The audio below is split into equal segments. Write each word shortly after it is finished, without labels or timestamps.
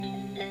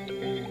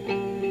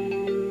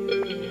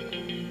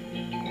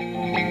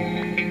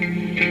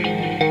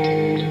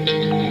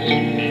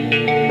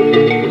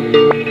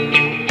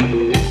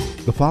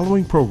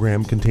following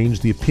program contains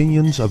the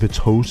opinions of its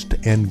host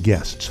and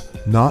guests,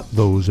 not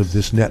those of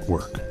this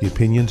network. The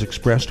opinions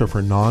expressed are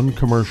for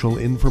non-commercial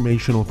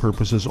informational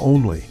purposes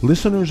only.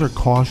 Listeners are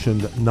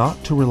cautioned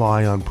not to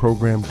rely on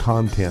program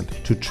content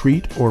to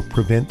treat or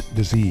prevent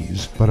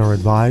disease, but are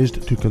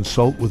advised to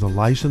consult with a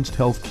licensed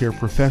healthcare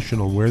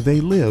professional where they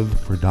live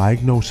for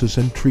diagnosis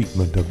and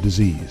treatment of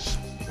disease.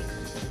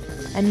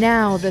 And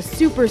now, the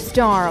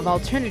superstar of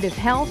alternative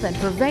health and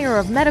purveyor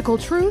of medical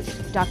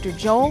truth, Dr.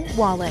 Joel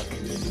Wallach.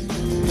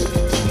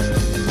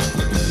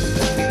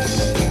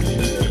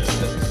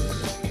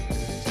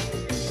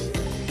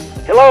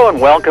 Hello and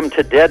welcome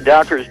to Dead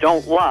Doctors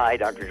Don't Lie.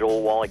 Dr.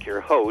 Joel Wallach,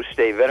 your host,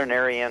 a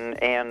veterinarian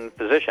and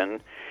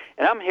physician.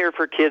 And I'm here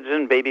for kids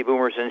and baby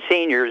boomers and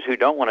seniors who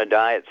don't want to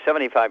die at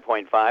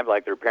 75.5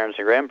 like their parents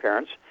and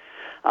grandparents.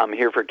 I'm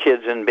here for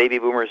kids and baby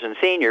boomers and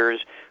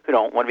seniors who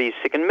don't want to be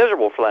sick and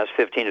miserable for the last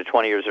 15 to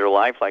 20 years of their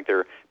life like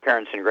their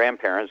parents and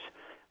grandparents.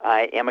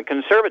 I am a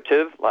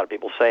conservative. A lot of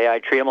people say I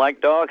treat them like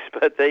dogs,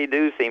 but they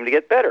do seem to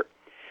get better.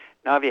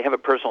 Now, if you have a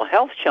personal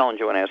health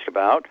challenge you want to ask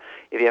about,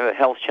 if you have a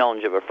health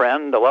challenge of a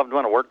friend, a loved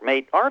one, a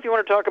workmate, or if you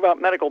want to talk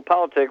about medical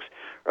politics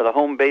or the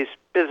home-based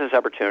business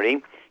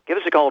opportunity, give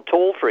us a call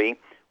toll-free,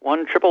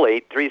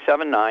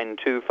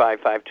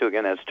 1-888-379-2552.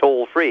 Again, that's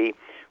toll-free,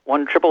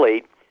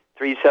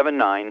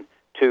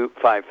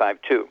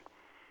 1-888-379-2552.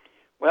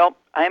 Well,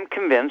 I am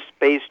convinced,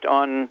 based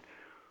on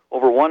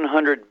over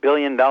 $100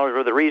 billion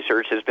worth of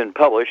research has been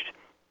published,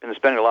 been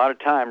spending a lot of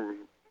time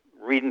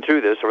reading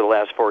through this over the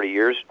last 40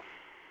 years,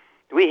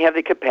 we have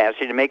the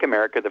capacity to make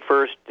America the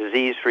first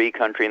disease-free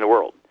country in the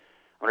world.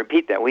 I'll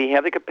repeat that. We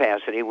have the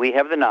capacity, we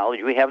have the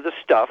knowledge, we have the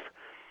stuff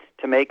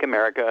to make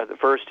America the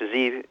first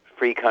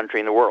disease-free country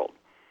in the world.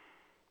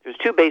 There's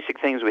two basic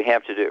things we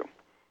have to do.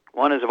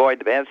 One is avoid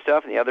the bad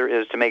stuff, and the other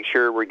is to make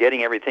sure we're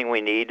getting everything we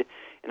need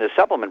in the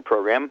supplement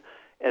program,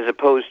 as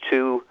opposed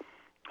to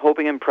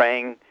hoping and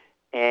praying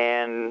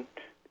and,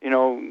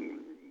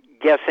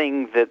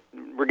 guessing that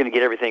we're going to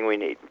get everything we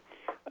need.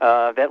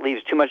 That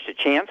leaves too much to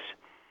chance,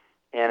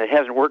 and it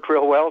hasn't worked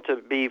real well, to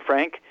be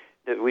frank,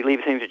 that we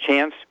leave things to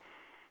chance.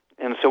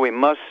 And so we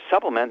must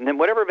supplement, and then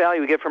whatever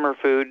value we get from our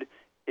food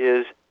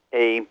is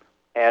a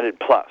added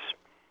plus.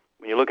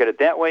 When you look at it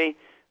that way,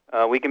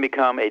 we can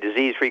become a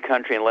disease-free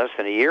country in less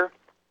than a year.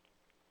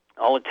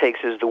 All it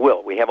takes is the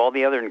will. We have all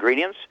the other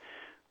ingredients.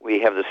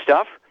 We have the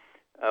stuff.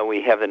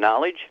 We have the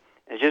knowledge.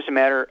 It's just a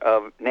matter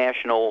of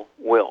national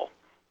will.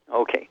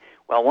 Okay.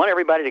 Well, I want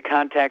everybody to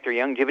contact their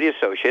Youngevity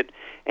associate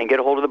and get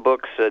a hold of the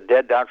books,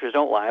 Dead Doctors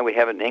Don't Lie. We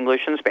have it in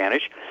English and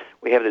Spanish.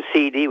 We have the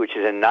CD, which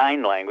is in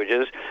 9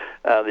 languages,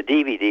 the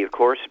DVD, of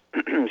course,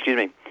 excuse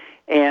me,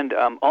 and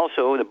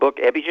also the book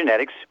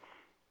Epigenetics,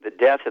 The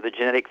Death of the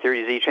Genetic Theory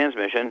of Disease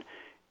Transmission.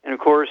 And, of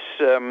course,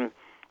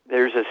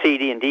 there's a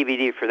CD and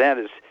DVD for that.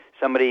 If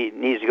somebody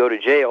needs to go to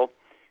jail,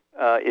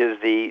 is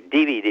the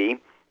DVD,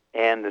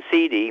 and the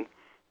CD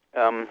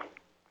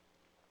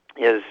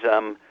is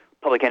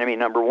Public Enemy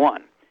number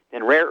 1.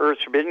 And Rare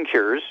Earths Forbidden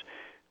Cures,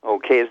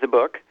 okay, is the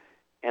book.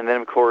 And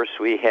then, of course,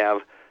 we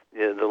have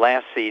the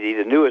last CD,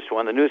 the newest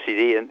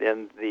CD,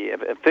 and the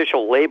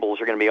official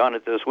labels are going to be on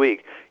it this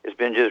week. It's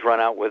been just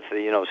run out with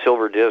the,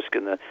 silver disc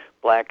and the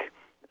black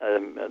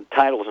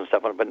titles and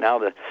stuff on it, but now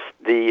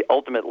the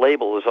ultimate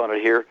label is on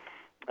it here.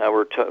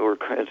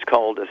 It's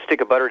called A Stick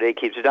of Butter a Day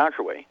Keeps the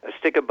Doctor Away. A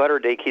Stick of Butter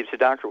a Day Keeps the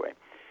Doctor Away.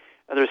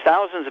 There's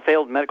thousands of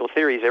failed medical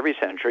theories every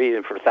century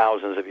and for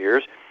thousands of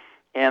years,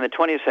 and the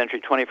 20th century,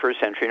 21st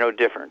century, no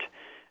different,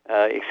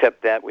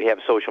 except that we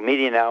have social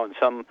media now, and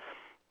some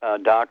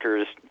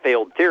doctors'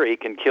 failed theory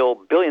can kill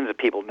billions of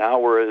people now,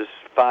 whereas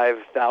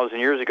 5,000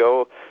 years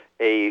ago,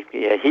 a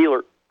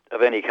healer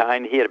of any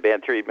kind, he had a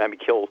bad theory, maybe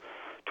kill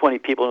 20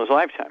 people in his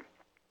lifetime.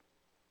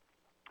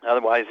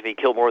 Otherwise, if he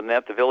killed more than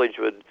that, the village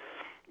would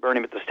burn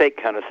him at the stake,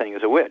 kind of thing,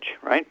 as a witch,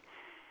 right?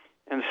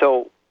 And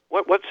so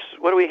what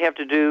do we have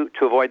to do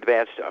to avoid the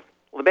bad stuff?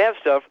 Well, the bad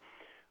stuff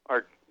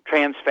are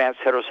trans fats,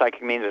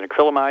 heterocyclamines, and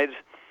acrylamides.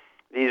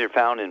 These are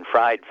found in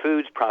fried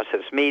foods,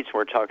 processed meats.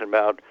 We're talking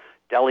about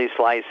deli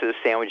slices,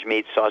 sandwich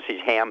meats, sausage,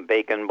 ham,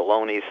 bacon,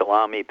 bologna,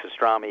 salami,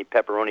 pastrami,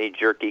 pepperoni,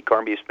 jerky,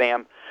 corned beef,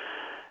 spam.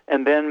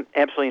 And then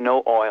absolutely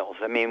no oils.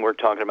 I mean, we're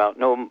talking about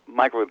no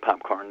microwave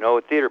popcorn,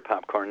 no theater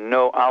popcorn,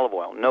 no olive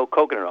oil, no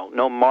coconut oil,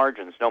 no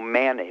margarines, no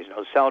mayonnaise,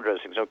 no salad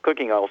dressings, no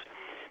cooking oils,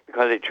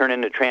 because they turn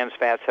into trans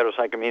fats,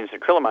 heterocyclamines,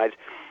 and acrylamides,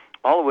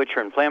 all of which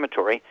are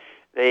inflammatory.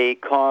 They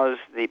cause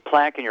the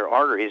plaque in your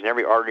arteries, in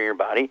every artery in your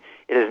body.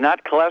 It is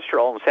not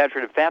cholesterol and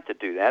saturated fat that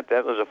do that.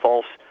 That was a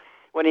false,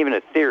 wasn't even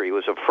a theory. It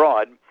was a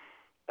fraud.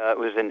 It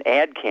was an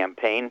ad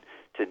campaign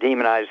to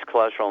demonize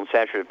cholesterol and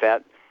saturated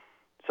fat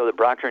so that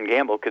Procter &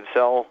 Gamble could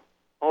sell,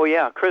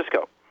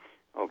 Crisco.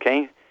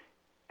 Okay?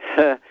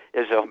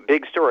 It's a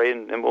big story,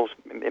 and we'll,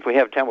 if we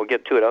have time, we'll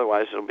get to it.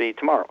 Otherwise, it'll be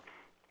tomorrow.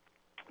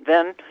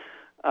 Then,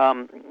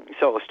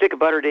 so a stick of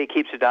butter a day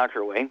keeps the doctor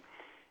away.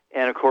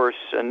 And, of course,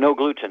 no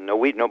gluten, no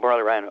wheat, no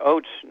barley, rye, and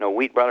oats. No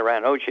wheat, barley, rye,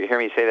 and oats. You hear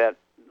me say that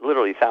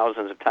literally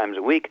thousands of times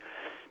a week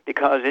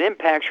because it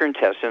impacts your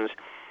intestines.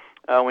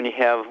 When you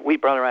have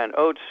wheat, barley, rye, and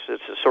oats,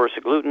 it's a source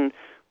of gluten.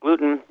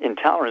 gluten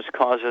intolerance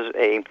causes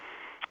a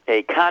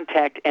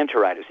contact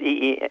enteritis,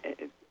 E-E-N-T-E-R-I-T-I-S,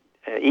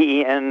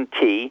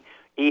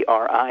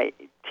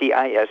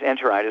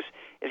 enteritis.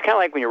 It's kind of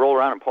like when you roll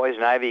around in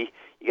poison ivy,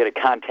 you get a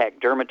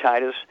contact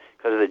dermatitis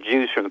because of the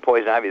juice from the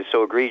poison ivy is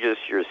so egregious,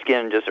 your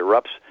skin just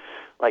erupts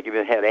like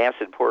you've had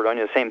acid poured on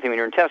you. The same thing with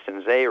your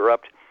intestines. They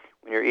erupt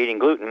when you're eating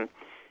gluten.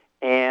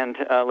 And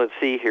let's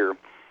see here.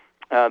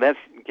 That's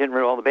getting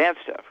rid of all the bad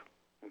stuff.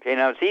 Okay,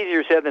 now it's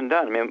easier said than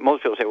done. I mean,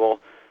 most people say, well,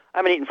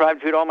 I've been eating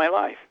fried food all my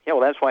life. Yeah,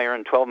 well, that's why you're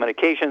on 12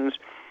 medications.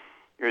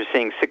 You're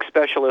seeing 6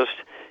 specialists.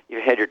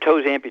 You've had your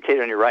toes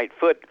amputated on your right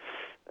foot.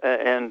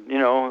 And,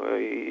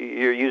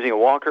 you're using a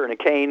walker and a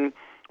cane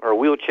or a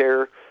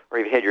wheelchair, or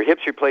you've had your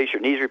hips replaced,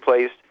 your knees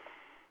replaced,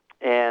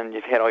 and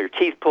you've had all your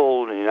teeth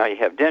pulled, and now you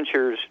have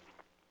dentures.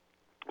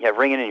 You have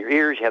ringing in your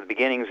ears. You have the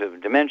beginnings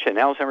of dementia and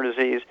Alzheimer's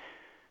disease.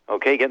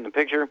 Okay, getting the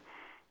picture.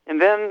 And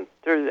then,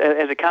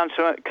 as a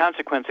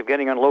consequence of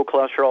getting on low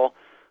cholesterol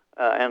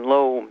and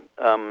low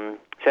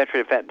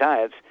saturated fat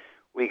diets,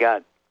 we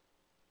got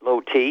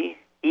low T,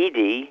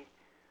 ED,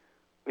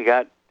 we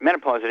got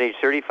menopause at age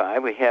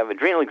 35, we have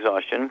adrenal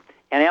exhaustion,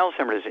 and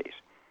Alzheimer's disease.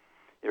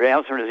 The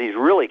Alzheimer's disease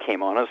really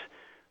came on us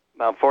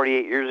about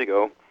 48 years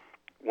ago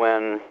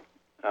when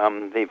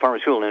the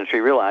pharmaceutical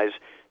industry realized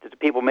that the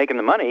people making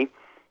the money,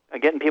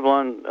 getting people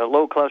on a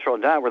low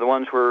cholesterol diet, were the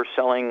ones who were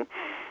selling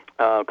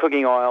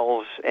cooking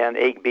oils and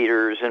egg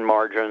beaters and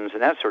margarines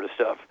and that sort of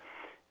stuff.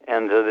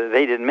 And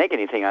they didn't make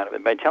anything out of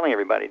it by telling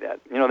everybody that.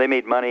 They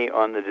made money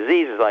on the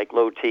diseases like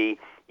low T,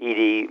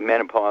 ED,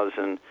 menopause,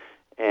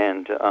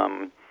 and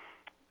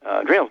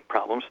adrenal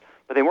problems,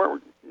 but they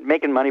weren't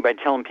making money by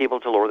telling people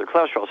to lower their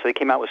cholesterol. So they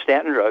came out with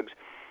statin drugs,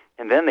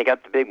 and then they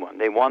got the big one.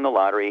 They won the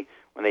lottery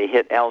when they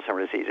hit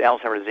Alzheimer's disease.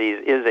 Alzheimer's disease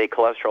is a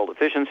cholesterol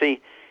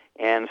deficiency,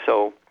 and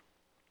so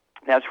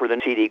that's where the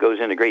CD goes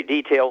into great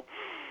detail.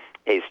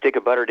 A stick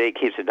of butter a day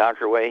keeps the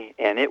doctor away,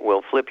 and it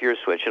will flip your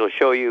switch. It'll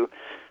show you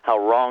how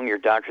wrong your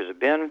doctors have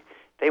been.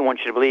 They want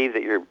you to believe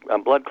that your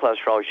blood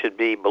cholesterol should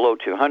be below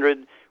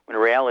 200, when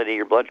in reality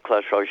your blood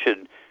cholesterol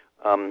should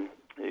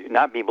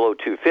not be below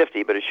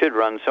 250, but it should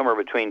run somewhere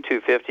between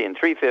 250 and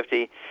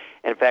 350.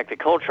 And in fact, the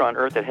culture on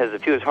Earth that has the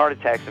fewest heart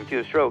attacks and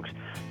fewest strokes,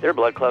 their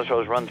blood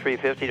cholesterol is run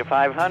 350 to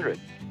 500.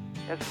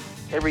 That's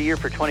every year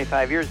for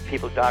 25 years,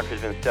 people's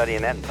doctors have been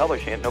studying that and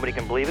publishing it. Nobody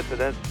can believe it, but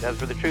that's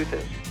where the truth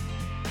is.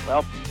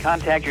 Well,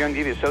 contact your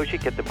Youngevity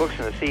associate. Get the books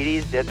and the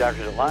CDs, Dead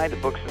Doctors Don't Lie, the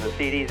books and the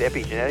CDs,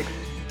 Epigenetics,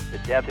 The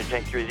Death and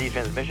Disease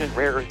Transmission,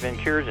 Rare Earth Bin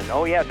Cures, and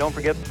don't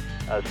forget,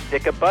 a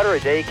stick of butter a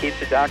day keeps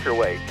the doctor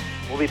away.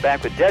 We'll be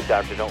back with Dead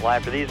Doctors Don't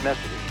Lie for these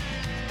messages.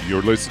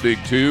 You're listening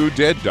to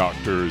Dead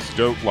Doctors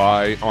Don't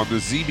Lie on the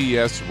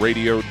ZBS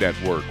Radio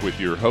Network with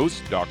your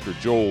host, Dr.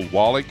 Joel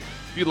Wallach.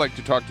 If you'd like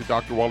to talk to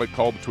Dr. Wallach,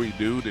 call between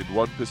noon and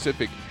 1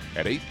 Pacific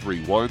at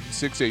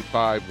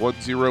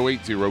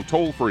 831-685-1080,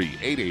 toll free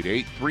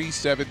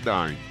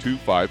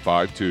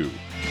 888-379-2552.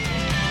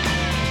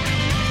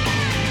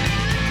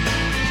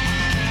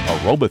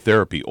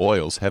 Aromatherapy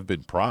oils have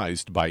been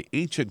prized by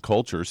ancient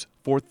cultures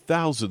for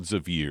thousands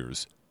of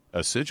years.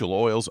 Essential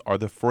oils are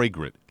the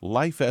fragrant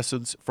life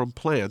essence from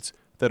plants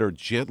that are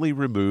gently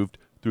removed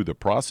through the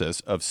process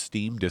of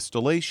steam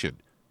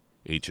distillation.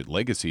 Ancient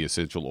Legacy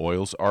essential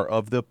oils are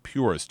of the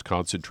purest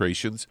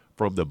concentrations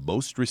from the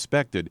most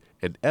respected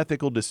and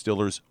ethical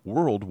distillers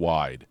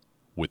worldwide,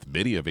 with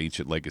many of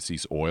Ancient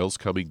Legacy's oils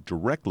coming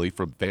directly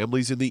from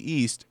families in the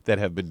East that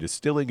have been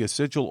distilling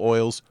essential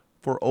oils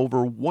for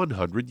over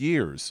 100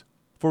 years,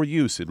 for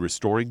use in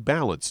restoring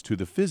balance to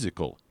the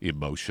physical,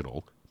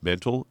 emotional,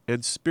 mental,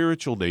 and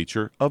spiritual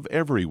nature of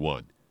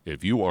everyone.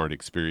 If you aren't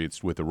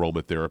experienced with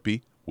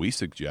aromatherapy, we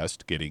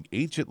suggest getting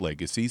Ancient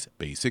Legacy's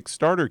Basic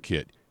Starter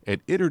Kit,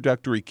 an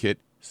introductory kit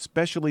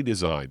specially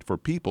designed for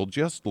people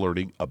just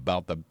learning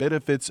about the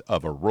benefits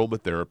of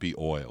aromatherapy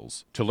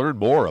oils. To learn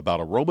more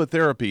about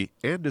aromatherapy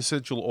and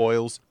essential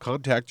oils,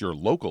 contact your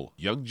local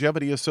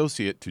Youngevity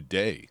associate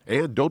today.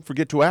 And don't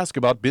forget to ask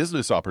about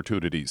business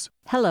opportunities.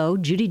 Hello,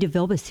 Judy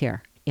DeVilbiss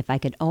here. If I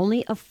could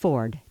only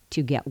afford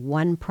to get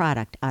one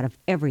product out of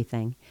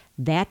everything,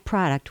 that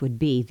product would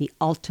be the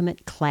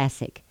Ultimate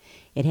Classic.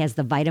 It has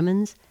the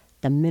vitamins,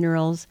 the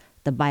minerals,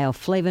 the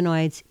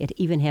bioflavonoids. It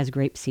even has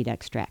grapeseed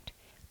extract.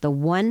 The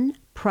one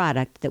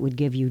product that would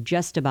give you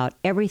just about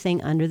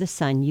everything under the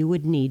sun you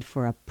would need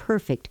for a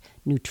perfect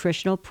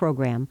nutritional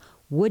program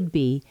would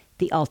be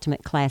the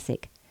Ultimate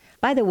Classic.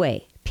 By the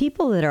way,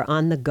 people that are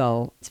on the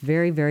go, it's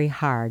very, very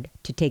hard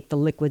to take the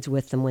liquids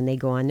with them when they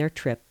go on their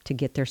trip to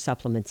get their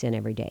supplements in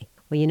every day.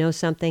 Well, you know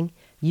something?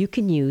 You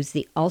can use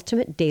the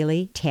Ultimate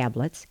Daily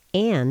tablets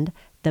and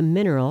the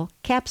mineral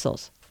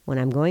capsules. When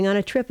I'm going on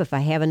a trip, if I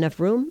have enough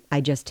room,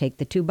 I just take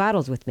the 2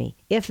 bottles with me.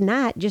 If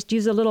not, just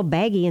use a little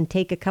baggie and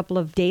take a couple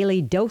of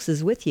daily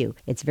doses with you.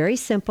 It's very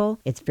simple.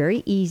 It's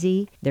very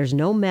easy. There's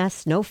no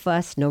mess, no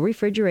fuss, no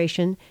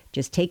refrigeration.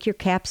 Just take your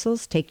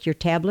capsules, take your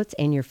tablets,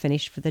 and you're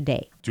finished for the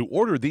day. To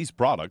order these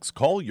products,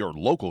 call your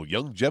local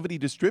Youngevity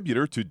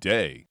distributor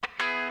today.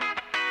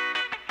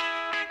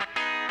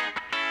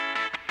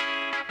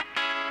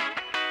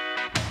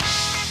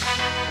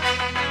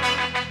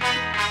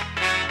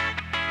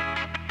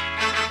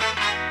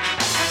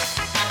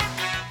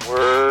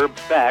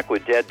 Back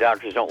with Dead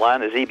Doctors Don't Lie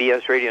on the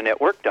ZBS Radio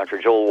Network.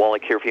 Dr. Joel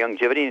Wallach here for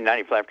Youngevity and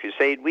 95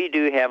 Crusade. We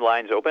do have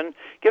lines open.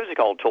 Give us a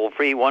call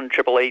toll-free,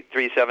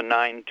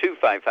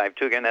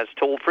 1-888-379-2552. Again, that's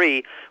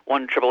toll-free,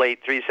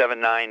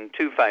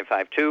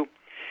 1-888-379-2552.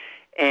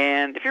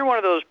 And if you're one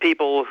of those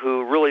people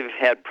who really have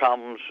had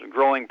problems,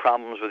 growing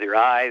problems with your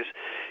eyes,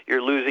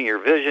 you're losing your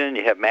vision,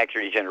 you have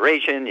macular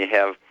degeneration, you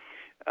have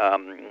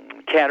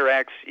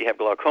cataracts, you have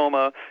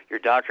glaucoma, your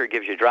doctor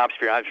gives you drops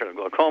for your eyes for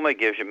glaucoma,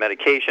 gives you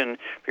medication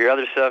for your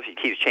other stuff, he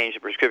keeps changing the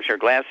prescription or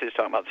glasses,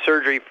 talking about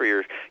surgery for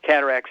your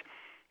cataracts,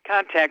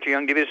 contact your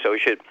Youngevity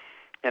associate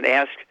and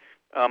ask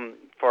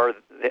for,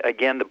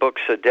 again, the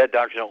books Dead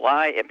Doctors Don't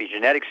Lie,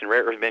 Epigenetics and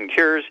Rare Earth Forbidden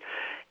Cures,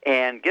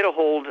 and get a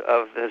hold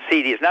of the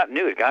CD. It's not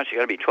new. Gosh, you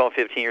got to be 12,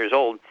 15 years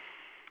old.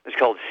 It's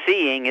called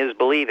Seeing is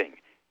Believing.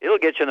 It'll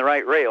get you on the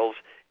right rails,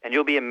 and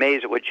you'll be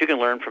amazed at what you can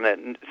learn from that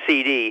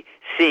CD,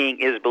 Seeing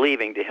is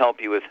Believing, to help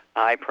you with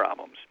eye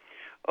problems.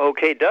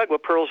 Okay, Doug,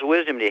 what pearls of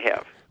wisdom do you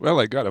have? Well,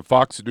 I got a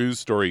Fox News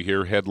story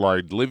here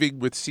headlined, Living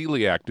with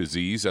Celiac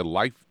Disease, a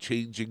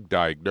Life-Changing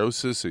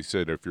Diagnosis. They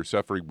said if you're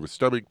suffering with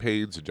stomach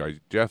pains and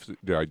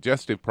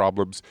digestive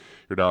problems,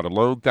 you're not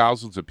alone.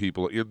 Thousands of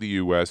people in the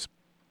U.S.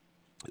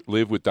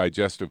 live with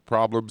digestive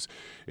problems,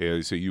 and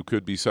they say you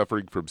could be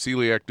suffering from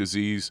celiac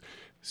disease.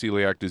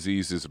 Celiac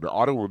disease is an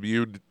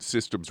autoimmune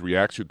system's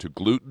reaction to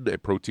gluten, a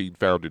protein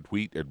found in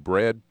wheat and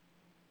bread.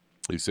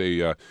 They say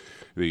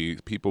the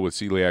people with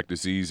celiac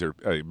disease, their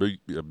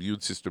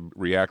immune system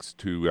reacts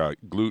to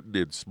gluten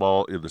in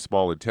the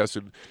small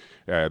intestine,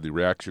 and the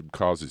reaction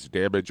causes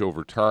damage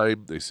over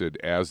time. They said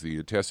as the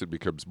intestine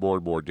becomes more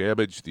and more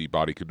damaged, the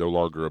body can no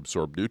longer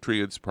absorb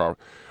nutrients,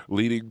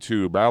 leading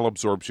to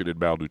malabsorption and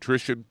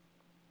malnutrition.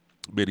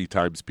 Many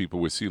times people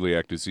with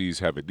celiac disease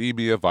have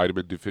anemia,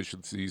 vitamin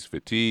deficiencies,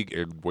 fatigue,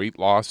 and weight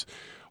loss.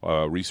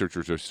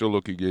 Researchers are still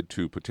looking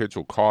into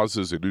potential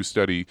causes. A new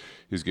study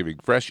is giving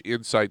fresh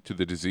insight to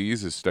the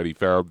disease. A study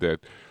found that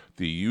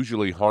the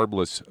usually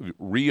harmless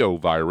Rio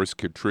virus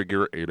can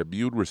trigger an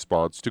immune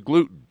response to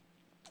gluten.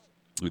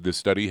 In this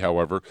study,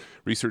 however,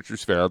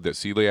 researchers found that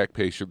celiac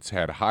patients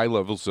had high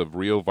levels of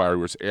Rio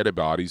virus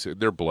antibodies in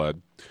their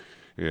blood.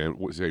 And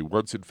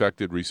once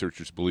infected,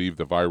 researchers believe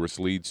the virus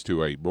leads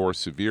to a more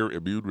severe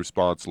immune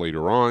response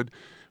later on.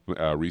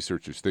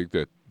 Researchers think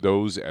that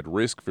those at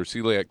risk for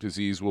celiac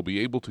disease will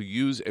be able to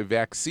use a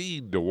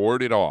vaccine to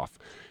ward it off.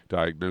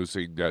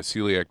 Diagnosing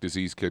celiac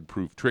disease can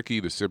prove tricky.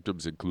 The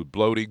symptoms include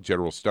bloating,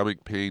 general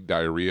stomach pain,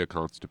 diarrhea,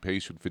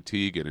 constipation,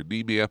 fatigue, and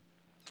anemia.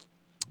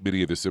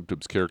 Many of the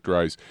symptoms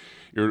characterize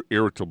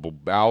irritable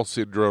bowel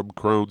syndrome,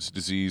 Crohn's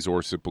disease,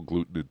 or simple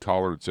gluten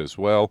intolerance as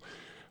well.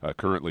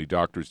 Currently,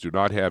 doctors do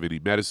not have any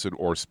medicine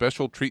or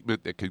special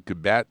treatment that can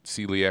combat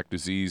celiac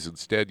disease.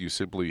 Instead, you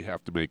simply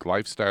have to make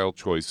lifestyle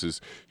choices.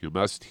 You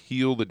must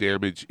heal the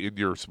damage in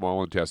your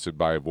small intestine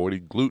by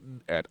avoiding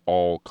gluten at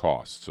all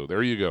costs. So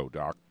there you go,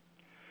 Doc.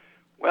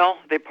 Well,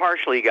 they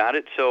partially got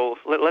it, so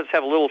let's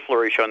have a little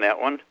flourish on that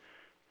one.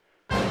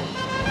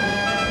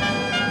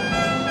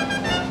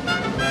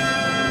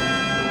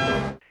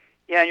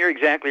 Yeah, and you're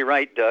exactly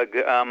right, Doug.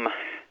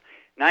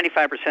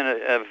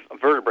 95% of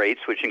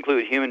vertebrates, which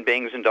include human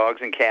beings and dogs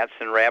and cats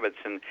and rabbits,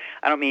 and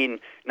I don't mean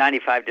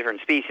 95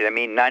 different species, I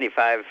mean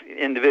 95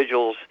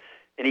 individuals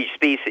in each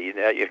species,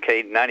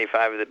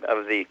 95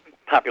 of the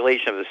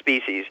population of the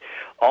species.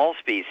 All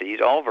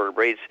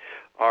vertebrates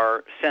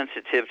are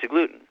sensitive to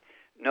gluten.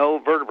 No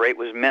vertebrate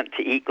was meant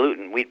to eat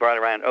gluten. Wheat,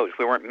 barley, rye, and oats.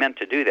 We weren't meant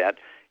to do that.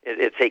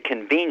 It's a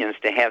convenience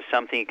to have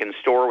something you can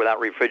store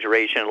without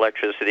refrigeration,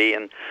 electricity,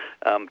 and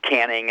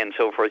canning and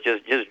so forth.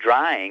 Just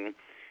drying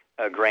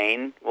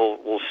grain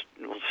will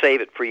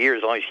save it for years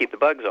as long as you keep the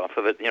bugs off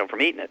of it,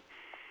 from eating it.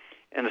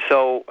 And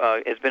so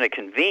it's been a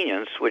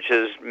convenience, which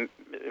is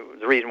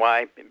the reason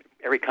why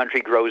every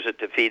country grows it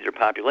to feed their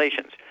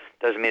populations.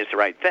 Doesn't mean it's the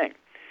right thing.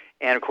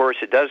 And, of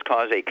course, it does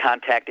cause a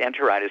contact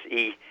enteritis,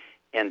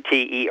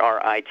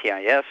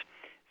 E-N-T-E-R-I-T-I-S.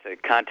 It's a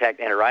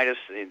contact enteritis.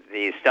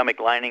 The stomach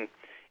lining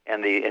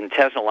and the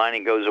intestinal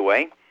lining goes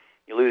away.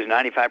 You lose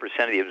 95%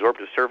 of the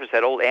absorptive surface.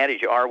 That old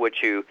adage, you are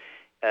what you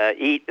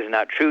eat, is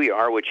not true. You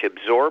are what you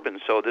absorb,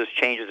 and so this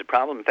changes the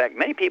problem. In fact,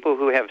 many people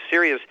who have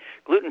serious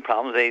gluten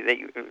problems,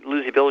 they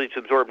lose the ability to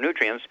absorb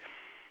nutrients.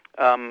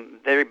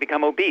 They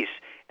become obese.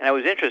 And I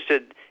was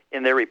interested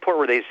in their report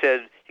where they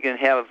said you can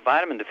have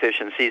vitamin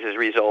deficiencies as a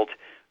result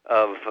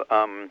of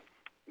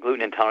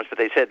gluten intolerance, but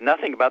they said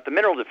nothing about the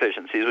mineral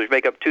deficiencies, which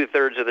make up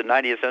 2/3 of the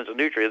 90 essential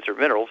nutrients or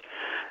minerals.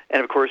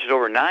 And, of course, there's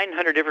over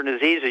 900 different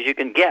diseases you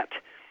can get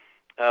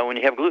when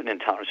you have gluten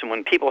intolerance. And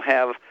when people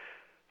have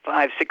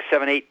 5, 6,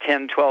 7, 8,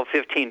 10, 12,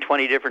 15,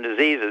 20 different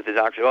diseases, the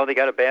doctor says, they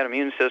got a bad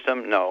immune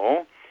system.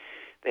 No.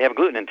 They have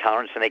gluten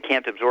intolerance, and they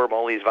can't absorb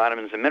all these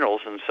vitamins and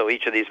minerals, and so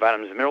each of these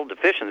vitamins and mineral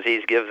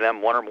deficiencies gives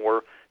them one or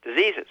more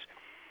diseases.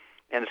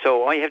 And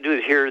so all you have to do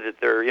is hear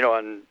that they're,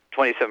 on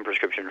 27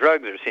 prescription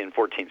drugs, they're seeing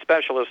 14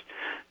 specialists,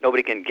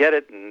 nobody can get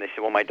it, and they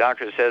say, my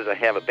doctor says I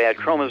have a bad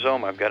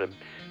chromosome, I've got an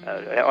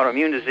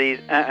autoimmune disease,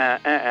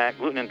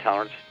 gluten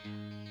intolerance.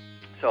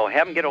 So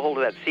have them get a hold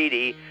of that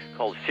CD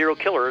called Serial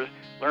Killers,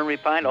 learn and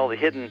find all the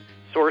hidden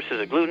sources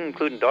of gluten,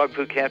 including dog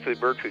food, cat food,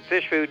 bird food,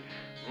 fish food.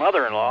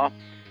 Mother-in-law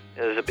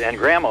and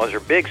grandmas are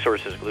big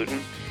sources of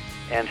gluten.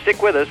 And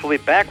stick with us. We'll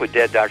be back with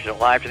Dead Doctors Don't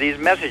Lie after these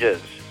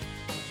messages.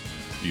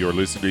 You're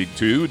listening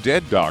to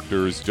Dead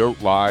Doctors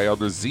Don't Lie on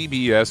the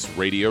ZBS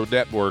Radio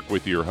Network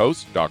with your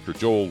host, Dr.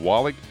 Joel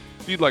Wallach.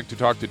 If you'd like to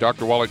talk to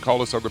Dr. Wallach,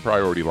 call us on the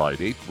priority line,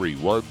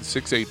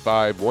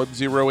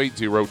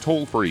 831-685-1080,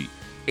 toll free,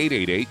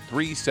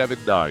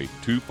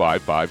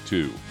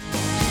 888-379-2552.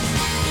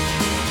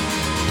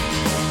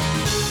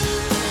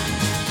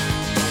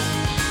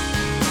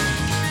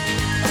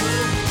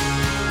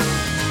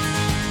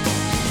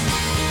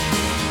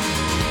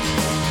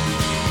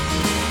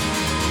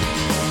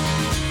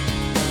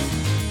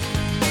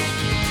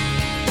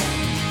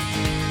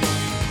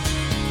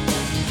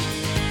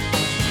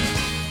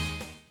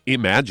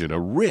 Imagine a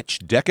rich,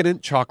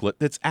 decadent chocolate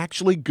that's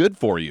actually good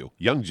for you.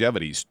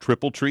 Youngevity's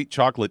Triple Treat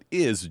chocolate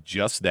is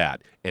just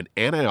that, an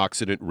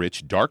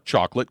antioxidant-rich dark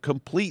chocolate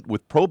complete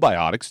with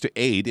probiotics to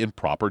aid in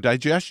proper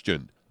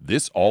digestion.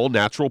 This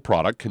all-natural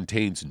product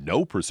contains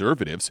no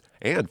preservatives,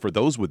 and for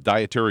those with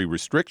dietary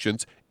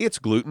restrictions, it's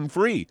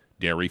gluten-free,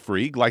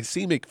 dairy-free,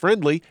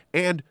 glycemic-friendly,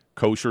 and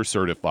kosher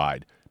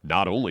certified.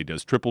 Not only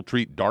does Triple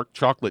Treat dark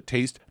chocolate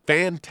taste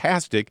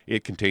fantastic,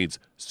 it contains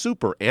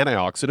super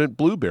antioxidant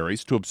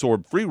blueberries to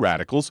absorb free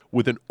radicals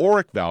with an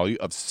ORAC value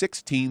of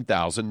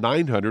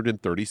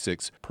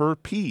 16,936 per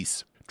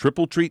piece.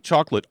 Triple Treat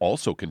chocolate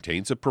also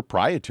contains a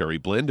proprietary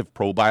blend of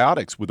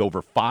probiotics with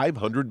over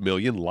 500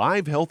 million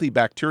live healthy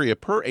bacteria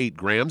per 8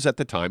 grams at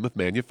the time of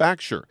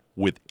manufacture,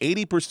 with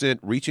 80%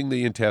 reaching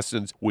the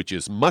intestines, which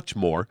is much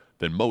more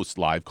than most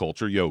live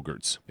culture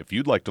yogurts. If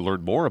you'd like to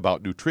learn more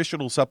about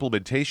nutritional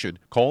supplementation,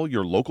 call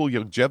your local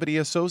Youngevity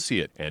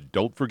associate, and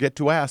don't forget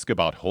to ask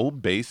about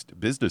home-based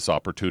business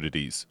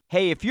opportunities.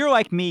 Hey, if you're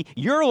like me,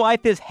 your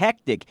life is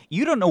hectic.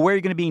 You don't know where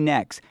you're going to be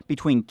next.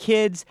 Between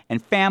kids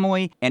and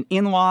family and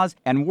in-laws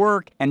and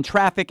work and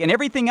traffic and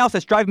everything else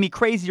that's driving me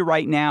crazy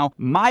right now,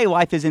 my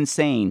life is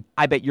insane.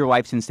 I bet your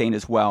life's insane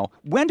as well.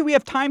 When do we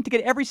have time to get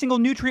every single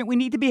nutrient we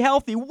need to be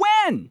healthy?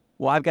 When?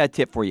 Well, I've got a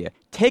tip for you.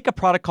 Take a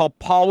product called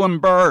Pollen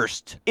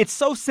Burst. It's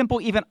so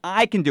simple, even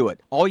I can do it.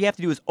 All you have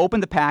to do is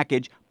open the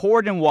package,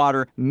 pour it in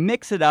water,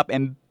 mix it up,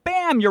 and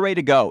bam, you're ready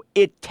to go.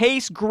 It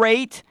tastes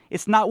great.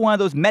 It's not one of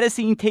those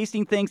medicine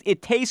tasting things.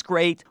 It tastes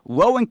great,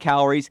 low in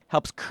calories,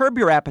 helps curb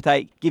your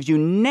appetite, gives you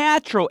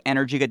natural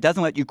energy that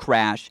doesn't let you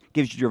crash,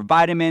 gives you your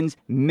vitamins,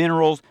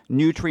 minerals,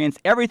 nutrients,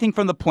 everything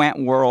from the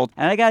plant world.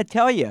 And I gotta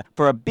tell you,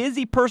 for a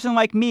busy person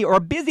like me or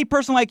a busy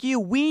person like you,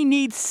 we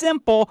need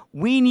simple,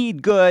 we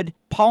need good.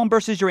 Pollen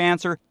Burst is your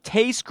answer.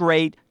 Tastes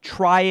great.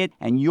 Try it,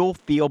 and you'll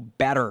feel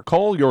better.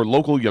 Call your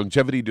local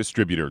Youngevity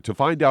distributor to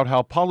find out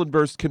how Pollen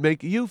Burst can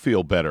make you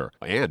feel better.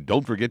 And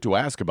don't forget to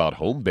ask about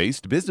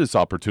home-based business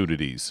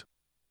opportunities.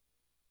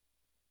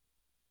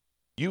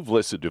 You've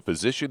listened to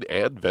physician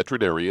and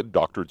veterinarian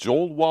Dr.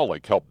 Joel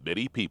Wallach help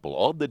many people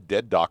on the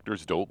Dead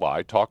Doctors Don't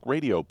Lie talk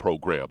radio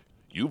program.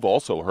 You've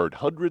also heard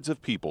hundreds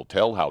of people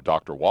tell how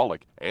Dr.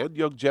 Wallach and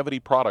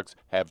Youngevity products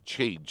have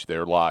changed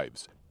their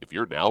lives. If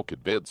you're now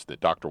convinced that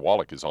Dr.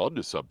 Wallach is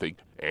onto something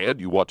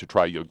and you want to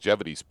try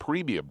Youngevity's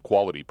premium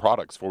quality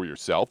products for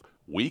yourself,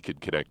 we can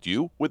connect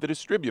you with a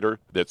distributor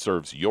that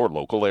serves your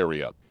local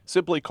area.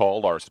 Simply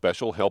call our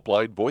special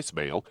helpline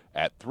voicemail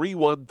at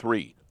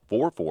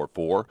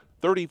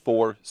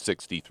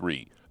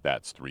 313-444-3463.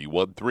 That's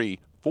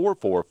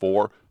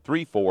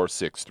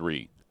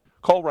 313-444-3463.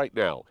 Call right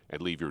now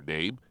and leave your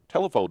name,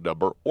 telephone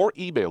number, or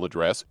email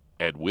address,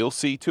 and we'll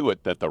see to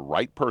it that the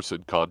right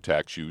person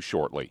contacts you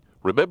shortly.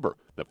 Remember,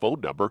 the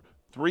phone number,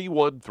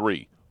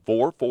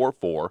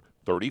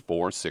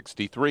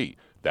 313-444-3463.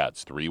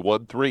 That's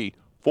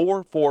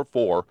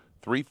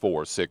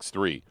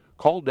 313-444-3463.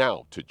 Call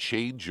now to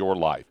change your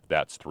life.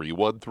 That's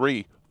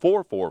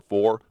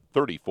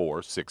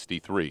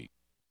 313-444-3463.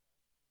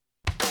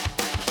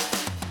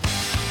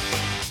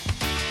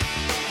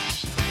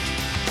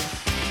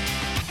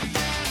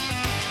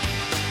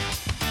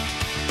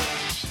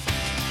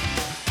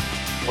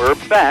 We're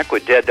back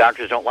with Dead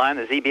Doctors Don't Lie on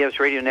the ZBS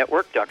Radio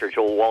Network. Dr.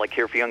 Joel Wallach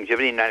here for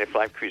Youngevity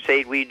 95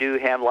 Crusade. We do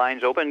have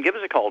lines open. Give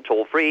us a call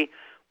toll-free,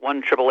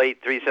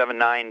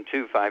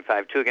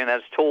 1-888-379-2552. Again,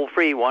 that's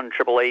toll-free,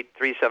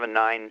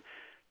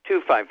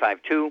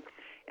 1-888-379-2552.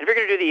 And if you're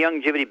going to do the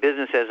Youngevity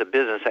business as a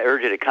business, I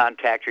urge you to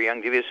contact your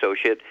Youngevity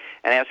associate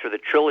and ask for the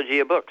trilogy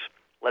of books.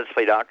 Let's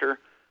Play Doctor,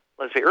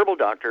 Let's Play Herbal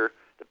Doctor,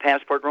 The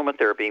Passport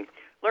Aromatherapy.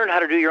 Learn how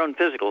to do your own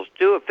physicals.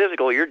 Do a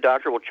physical. Your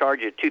doctor will charge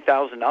you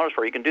 $2,000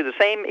 for. You can do the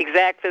same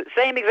exact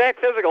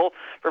physical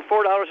for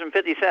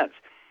 $4.50.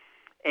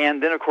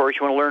 And then, of course,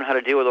 you want to learn how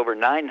to deal with over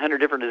 900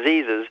 different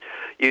diseases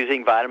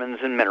using vitamins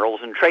and minerals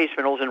and trace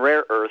minerals and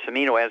rare earths,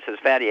 amino acids,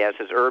 fatty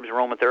acids, herbs,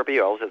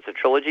 aromatherapy oils. It's a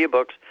trilogy of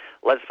books.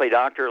 Let's Play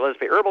Doctor, Let's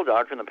Play Herbal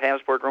Doctor, and The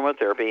Passport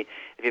Aromatherapy.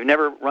 If you've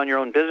never run your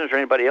own business or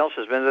anybody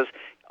else's business,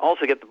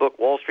 also get the book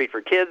Wall Street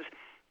for Kids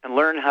and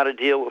learn how to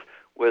deal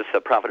with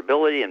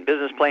profitability and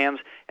business plans.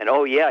 And,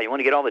 oh, yeah, you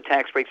want to get all the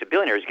tax breaks that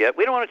billionaires get.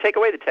 We don't want to take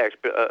away the tax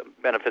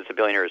benefits of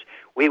billionaires.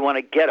 We want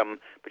to get them,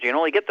 but you can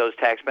only get those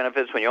tax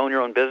benefits when you own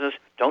your own business.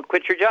 Don't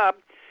quit your job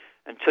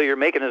until you're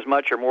making as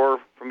much or more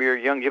from your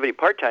Youngevity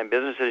part-time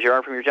business as you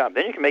are from your job.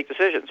 Then you can make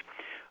decisions.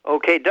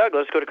 Okay, Doug,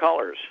 let's go to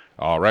callers.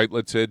 All right,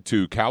 let's head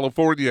to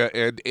California.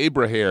 And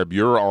Abraham,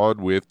 you're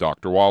on with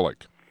Dr.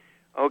 Wallach.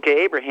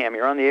 Okay, Abraham,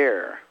 you're on the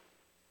air.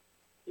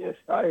 Yes,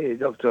 hi,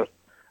 Doctor.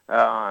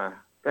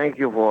 Thank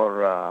you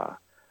for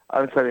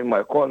answering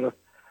my call. Okay.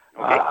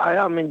 I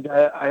am in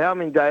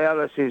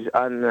dialysis,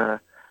 and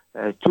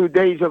 2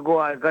 days ago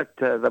I got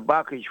the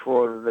package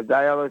for the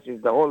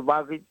dialysis, the whole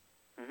package,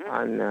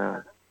 and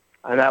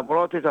I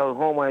brought it at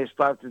home. I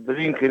started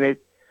drinking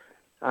it,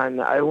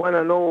 and I want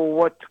to know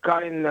what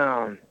kind.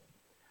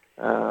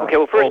 Okay.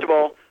 Well, first of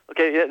all,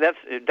 okay, that's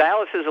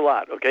dialysis a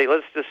lot. Okay,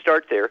 let's just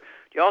start there.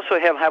 Do you also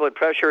have high blood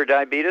pressure or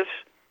diabetes?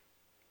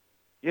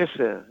 Yes,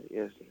 sir.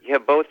 Yes. Sir. You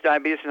have both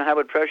diabetes and high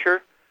blood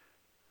pressure?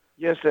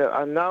 Yes, sir.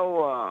 And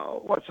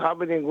now what's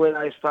happening when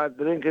I start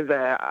drinking,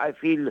 I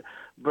feel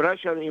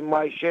pressure in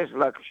my chest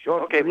like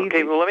short breathing.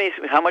 Okay, well, let me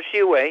see. How much do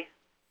you weigh?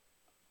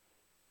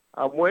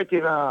 I'm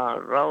weighing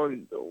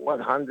around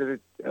 100,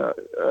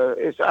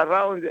 it's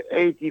around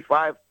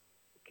 85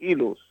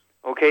 kilos.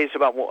 Okay, it's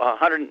about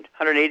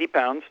 180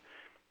 pounds.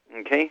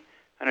 Okay,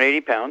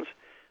 180 pounds.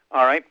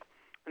 All right.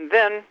 And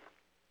then,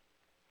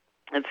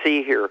 let's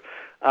see here.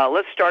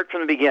 Let's start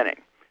from the beginning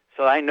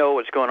so I know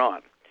what's going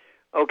on.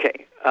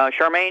 Okay,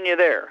 Charmaine, you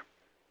there?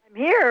 I'm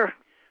here.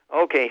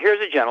 Okay,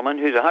 here's a gentleman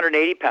who's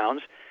 180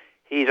 pounds.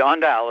 He's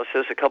on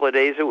dialysis a couple of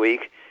days a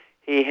week.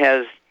 He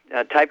has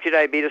type 2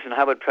 diabetes and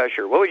high blood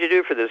pressure. What would you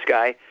do for this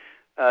guy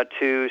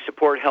to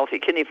support healthy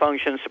kidney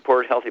function,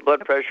 support healthy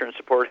blood pressure, and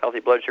support healthy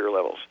blood sugar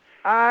levels?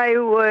 I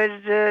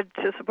would,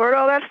 to support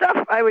all that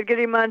stuff, I would get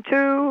him on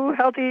 2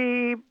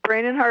 healthy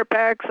brain and heart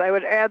packs. I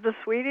would add the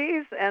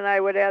Sweeties, and I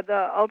would add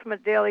the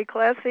Ultimate Daily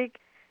Classic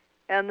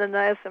and the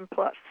Niacin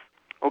Plus.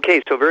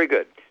 Okay, so very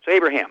good. So,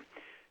 Abraham,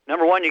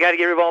 number one, you got to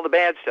get rid of all the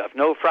bad stuff.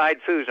 No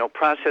fried foods, no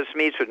processed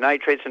meats with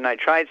nitrates and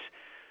nitrites,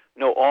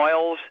 no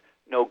oils,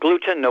 no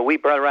gluten, no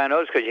wheat, barley, rye, and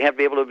oats, because you have to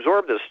be able to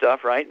absorb this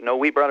stuff, right? No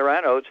wheat, barley, rye,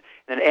 and oats,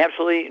 and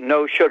absolutely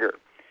no sugar.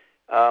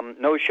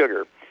 No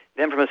sugar.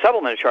 Then from a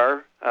supplement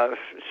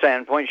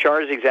standpoint,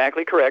 Char is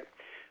exactly correct.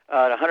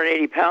 At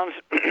 180 pounds,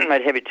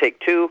 I'd have you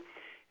take 2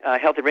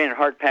 healthy brain and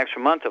heart packs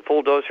per month, a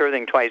full dose of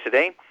everything twice a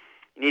day.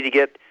 You need to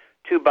get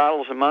 2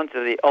 bottles a month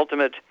of the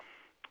Ultimate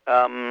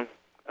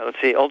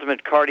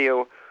Ultimate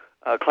Cardio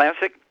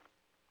Classic,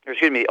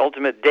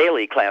 Ultimate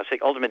Daily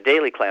Classic.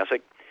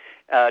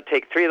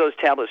 Take 3 of those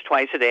tablets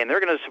twice a day, and they're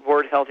going to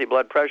support healthy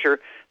blood pressure.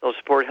 They'll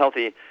support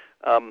healthy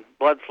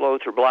blood flow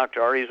through blocked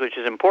arteries, which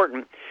is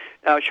important.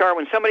 Now, Char,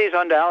 when somebody's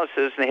on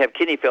dialysis and they have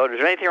kidney failure, is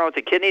there anything wrong with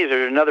the kidneys, or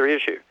is there another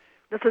issue?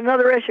 That's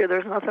another issue.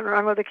 There's nothing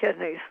wrong with the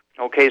kidneys.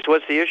 Okay, so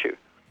what's the issue?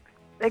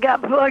 They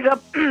got plugged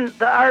up.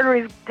 The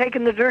arteries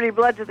taking the dirty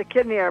blood to the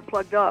kidney are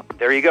plugged up.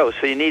 There you go.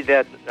 So you need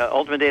that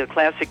Ultimate Daily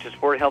Classic to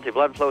support healthy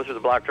blood flow through the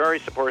blocked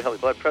arteries, support healthy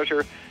blood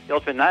pressure. The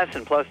Ultimate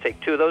Niacin Plus,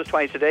 take 2 of those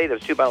twice a day.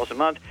 There's 2 bottles a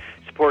month.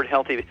 Support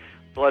healthy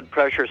blood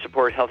pressure,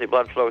 support healthy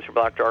blood flow through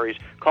blocked arteries.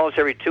 Call us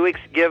every 2 weeks.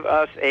 Give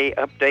us a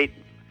update.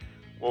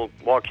 We'll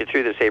walk you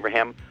through this,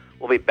 Abraham.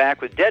 We'll be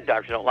back with Dead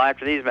Doctors Don't Lie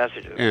after these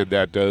messages. And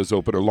that does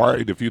open a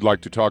line. If you'd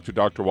like to talk to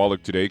Dr.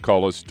 Wallach today,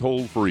 call us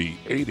toll-free,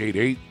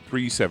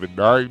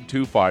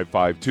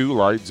 888-379-2552.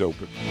 Lines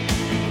open.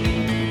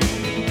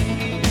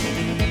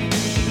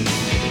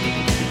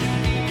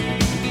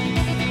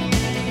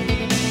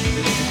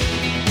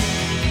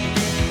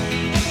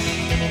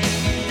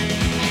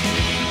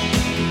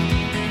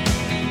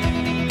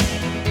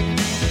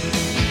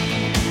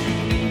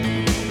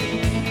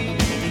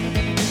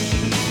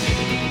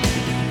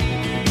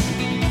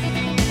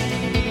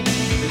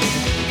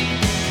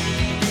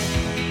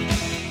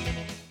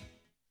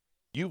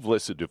 You've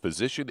listened to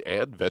physician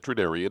and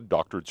veterinarian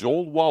Dr.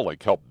 Joel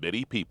Wallach help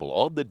many people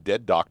on the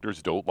Dead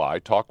Doctors Don't Lie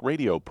talk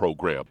radio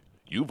program.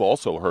 You've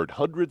also heard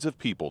hundreds of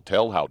people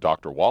tell how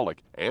Dr.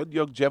 Wallach and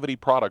Youngevity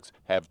products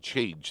have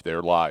changed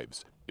their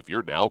lives. If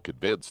you're now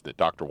convinced that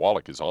Dr.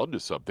 Wallach is onto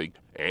something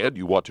and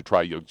you want to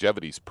try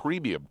Youngevity's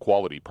premium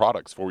quality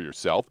products for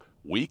yourself,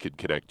 we can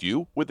connect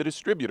you with a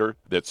distributor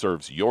that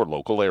serves your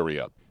local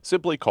area.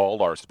 Simply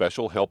call our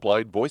special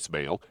helpline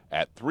voicemail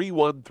at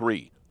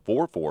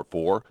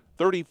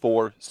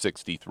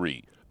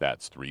 313-444-3463.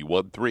 That's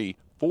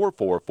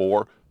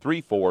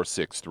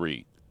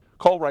 313-444-3463.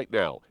 Call right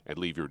now and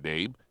leave your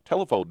name,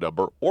 telephone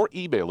number, or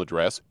email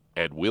address,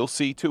 and we'll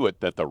see to it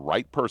that the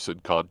right person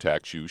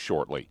contacts you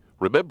shortly.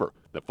 Remember,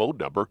 the phone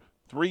number,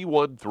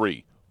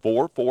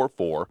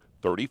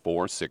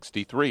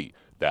 313-444-3463.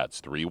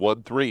 That's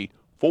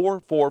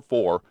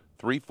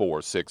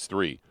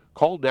 313-444-3463.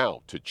 Call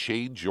now to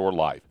change your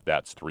life.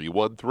 That's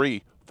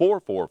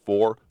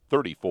 313-444-3463.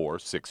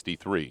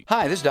 3463.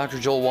 Hi, this is Dr.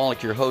 Joel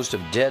Wallach, your host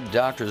of Dead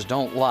Doctors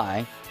Don't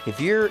Lie.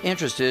 If you're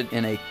interested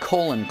in a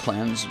colon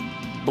cleanse,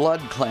 blood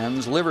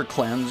cleanse, liver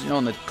cleanse,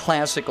 in the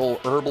classical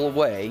herbal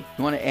way,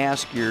 you want to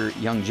ask your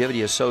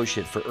Youngevity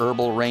associate for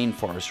Herbal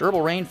Rainforest.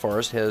 Herbal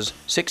Rainforest has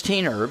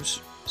 16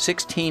 herbs,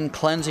 16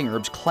 cleansing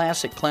herbs,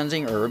 classic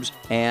cleansing herbs,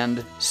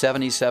 and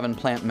 77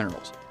 plant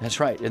minerals. That's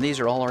right, and these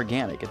are all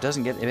organic. It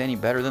doesn't get any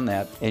better than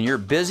that. In your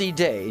busy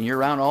day, and you're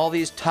around all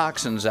these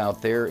toxins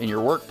out there in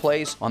your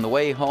workplace, on the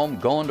way home,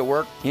 going to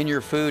work, in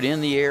your food,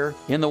 in the air,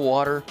 in the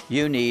water,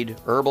 you need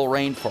Herbal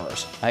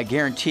Rainforest. I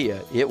guarantee you,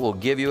 it will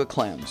give you a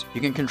cleanse.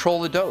 You can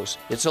control the dose.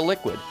 It's a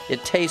liquid.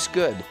 It tastes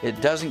good. It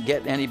doesn't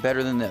get any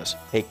better than this.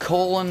 A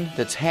colon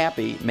that's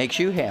happy makes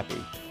you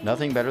happy.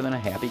 Nothing better than a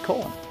happy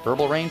colon.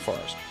 Herbal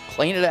Rainforest.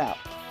 Clean it out.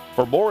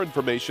 For more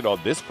information on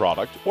this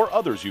product or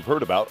others you've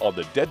heard about on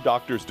the Dead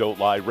Doctors Don't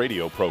Lie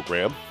radio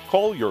program,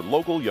 call your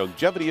local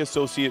Youngevity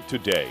associate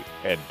today.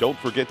 And don't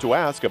forget to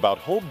ask about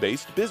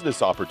home-based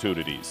business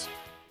opportunities.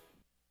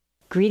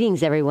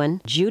 Greetings, everyone.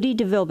 Judy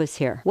DeVilbus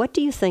here. What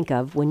do you think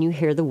of when you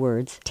hear the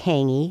words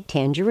tangy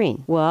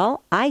tangerine?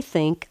 Well, I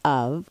think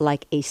of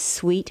like a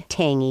sweet,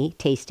 tangy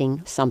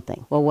tasting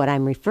something. Well, what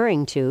I'm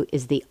referring to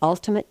is the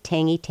Ultimate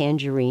Tangy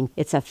Tangerine.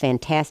 It's a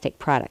fantastic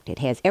product. It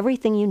has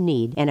everything you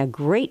need, and a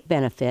great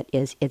benefit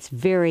is it's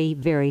very,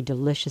 very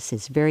delicious.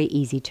 It's very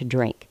easy to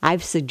drink.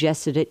 I've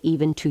suggested it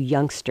even to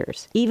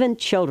youngsters. Even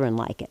children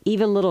like it.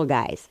 Even little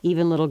guys.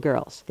 Even little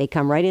girls. They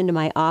come right into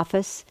my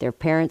office. Their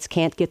parents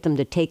can't get them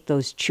to take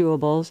those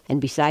chewables, and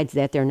besides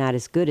that, they're not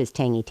as good as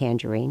Tangy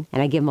Tangerine.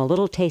 And I give them a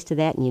little taste of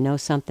that, and you know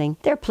something?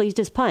 They're pleased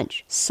as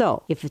punch.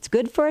 So, if it's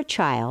good for a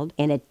child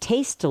and it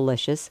tastes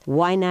delicious,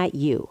 why not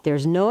you?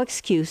 There's no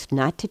excuse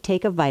not to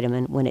take a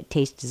vitamin when it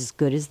tastes as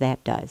good as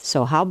that does.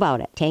 So how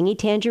about it? Tangy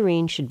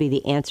Tangerine should be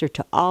the answer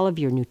to all of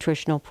your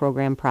nutritional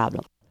program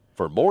problems.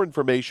 For more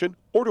information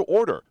or to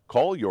order,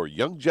 call your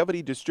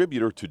Youngevity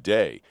distributor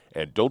today.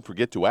 And don't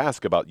forget to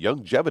ask about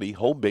Youngevity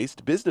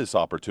home-based business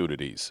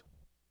opportunities.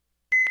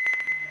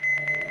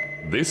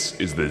 This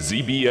is the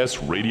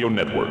ZBS Radio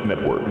Network.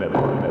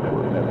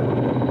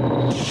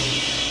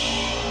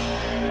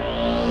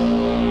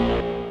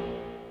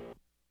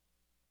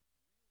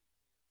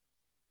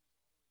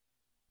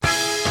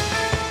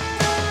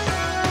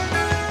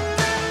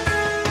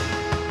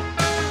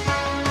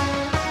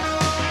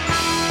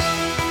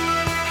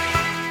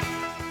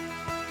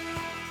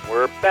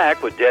 We're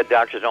back with Dead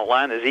Doctors Don't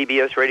Lie on the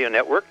ZBS Radio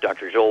Network.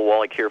 Dr. Joel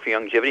Wallach here for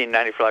Youngevity and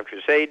 90 for Life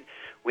Crusade.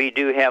 We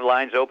do have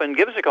lines open.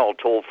 Give us a call,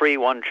 toll-free,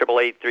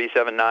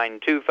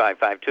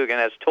 1-888-379-2552. Again,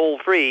 that's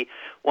toll-free,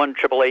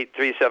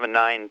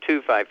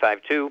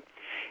 1-888-379-2552.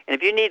 And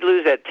if you need to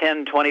lose that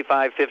 10,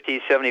 25,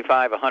 50,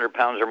 75, 100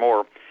 pounds or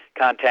more,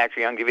 contact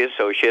your Youngevity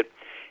associate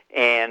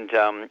and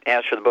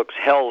ask for the books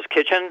Hell's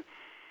Kitchen,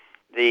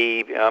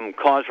 the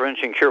Cause,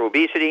 Prevention, and Cure of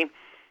Obesity.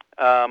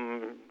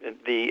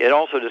 It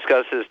also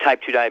discusses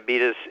type 2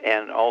 diabetes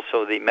and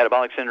also the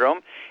metabolic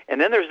syndrome.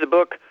 And then there's the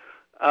book,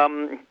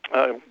 let's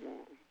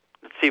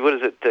see, what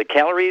is it?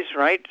 Calories,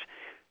 right?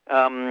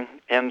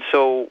 And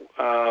so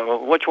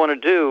what you want to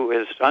do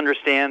is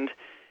understand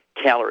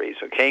calories,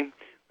 okay?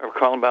 We're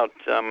calling about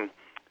the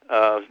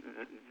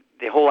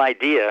whole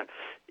idea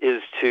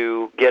is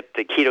to get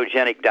the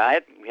ketogenic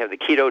diet. We have the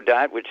keto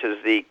diet, which is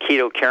the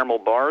keto caramel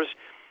bars,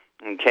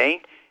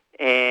 okay?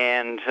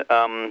 And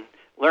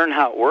learn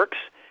how it works,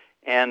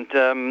 and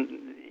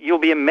you'll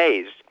be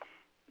amazed.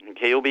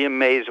 Okay, you'll be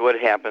amazed what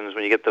happens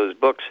when you get those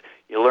books.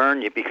 You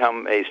learn, you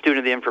become a student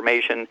of the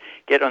information,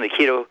 get on the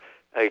keto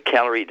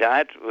calorie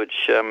diet,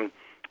 which,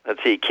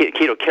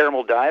 keto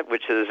caramel diet,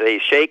 which is a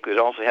shake. It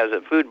also has a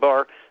food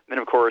bar. Then,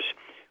 of course,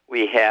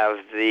 we have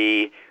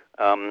the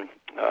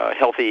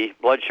healthy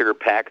blood sugar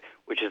pack,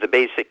 which is the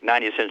basic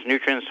 90 essential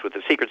nutrients with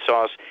the secret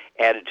sauce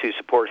added to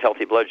support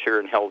healthy blood sugar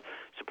and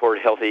support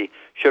healthy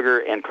sugar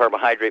and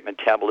carbohydrate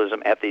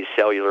metabolism at the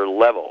cellular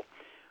level.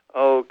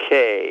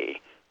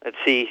 Okay, let's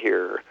see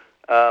here.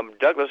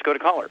 Doug, let's go to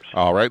callers.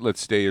 All right,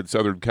 let's stay in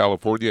Southern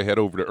California, head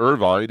over to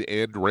Irvine,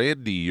 and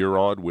Randy, you're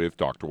on with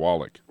Dr.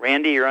 Wallach.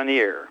 Randy, you're on the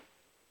air.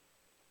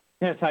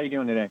 Yes, how are you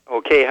doing today?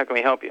 Okay, how can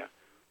we help you?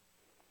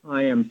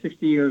 I am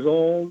 60 years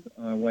old,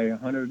 I weigh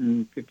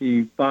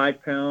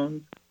 155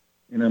 pounds,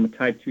 and I'm a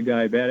type 2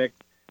 diabetic.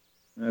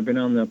 I've been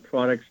on the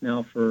products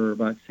now for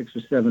about 6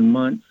 or 7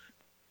 months,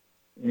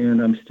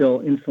 and I'm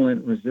still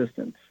insulin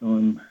resistant, so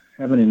I'm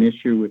having an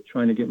issue with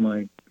trying to get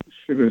my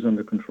sugars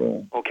under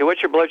control. Okay,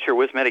 what's your blood sugar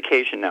with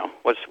medication now?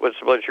 What's the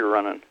blood sugar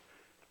running?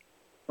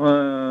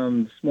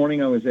 This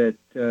morning I was at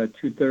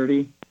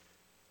 230.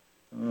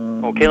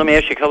 Okay, let me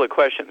ask you a couple of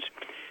questions.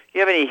 Do you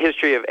have any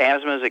history of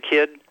asthma as a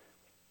kid?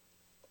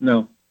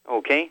 No.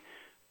 Okay.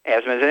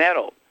 Asthma as an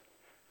adult?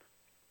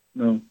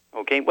 No.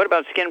 Okay. What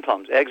about skin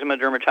problems? Eczema,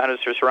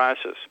 dermatitis, or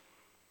psoriasis?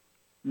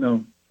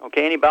 No.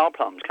 Okay. Any bowel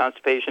problems?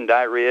 Constipation,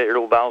 diarrhea,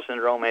 irritable bowel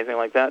syndrome, anything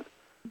like that?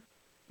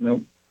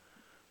 No.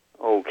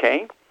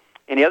 Okay.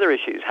 Any other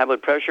issues? High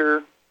blood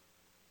pressure?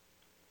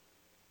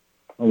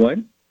 A what?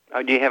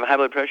 Do you have high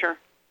blood pressure?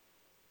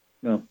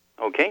 No.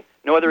 Okay.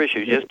 No other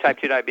issues, just type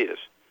 2 diabetes?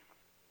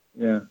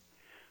 Yeah.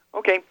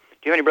 Okay. Do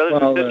you have any brothers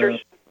and sisters?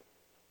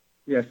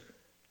 Yes.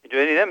 Do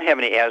any of them have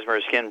any asthma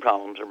or skin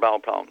problems or bowel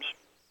problems?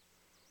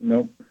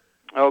 Nope.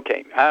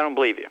 Okay. I don't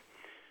believe you.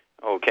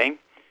 Okay.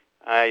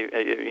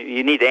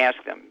 You need to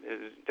ask them.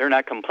 They're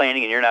not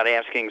complaining and you're not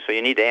asking, so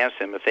you need to ask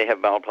them if they have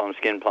bowel problems,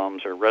 skin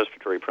problems, or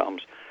respiratory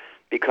problems.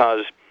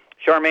 Because,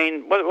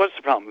 Charmaine, what's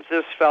the problem? If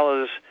this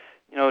fellow's,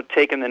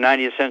 taking the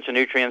 90 essential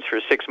nutrients for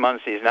 6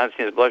 months, he's not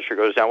seeing his blood sugar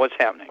goes down, what's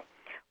happening?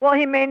 Well,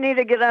 he may need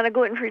to get on a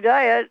gluten-free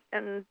diet,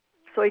 and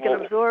so he can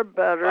absorb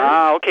better.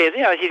 Okay.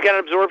 Yeah, he's got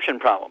an absorption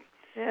problem.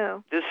 Yeah.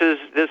 This is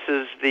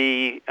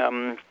the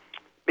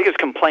biggest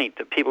complaint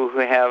that people who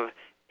have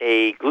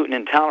a gluten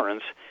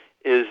intolerance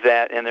is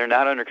that, and they're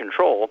not under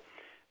control,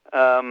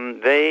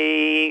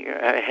 they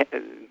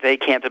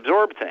can't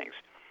absorb things.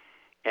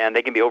 And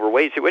they can be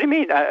overweight. So what do you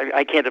mean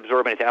I can't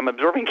absorb anything? I'm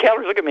absorbing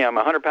calories. Look at me. I'm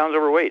 100 pounds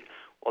overweight.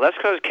 Well, that's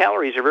because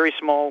calories are very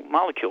small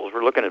molecules.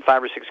 We're looking at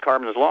 5 or 6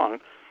 carbons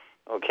long.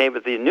 Okay,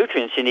 but the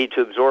nutrients you need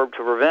to absorb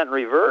to prevent and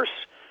reverse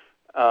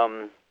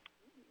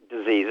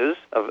diseases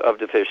of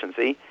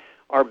deficiency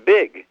are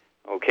big.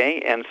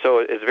 Okay, and so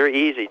it's very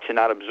easy to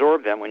not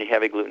absorb them when you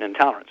have a gluten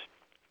intolerance.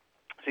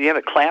 So you have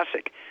a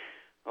classic.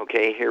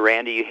 Okay, here,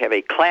 Randy, you have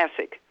a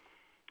classic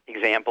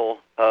example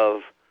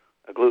of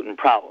a gluten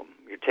problem.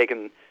 You're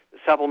taking the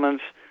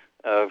supplements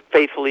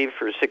faithfully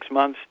for 6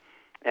 months,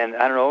 and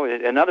I don't know,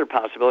 another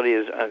possibility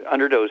is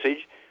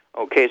underdosage.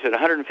 Okay, so at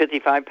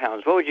 155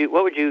 pounds, what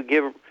would you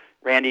give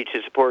Randy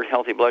to support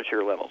healthy blood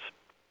sugar levels?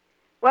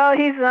 Well,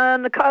 he's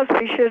on the cusp.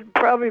 He should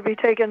probably be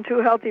taking 2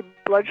 healthy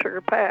blood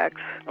sugar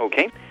packs.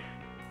 Okay.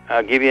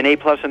 I'll give you an A+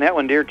 on that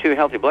one, dear. 2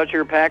 healthy blood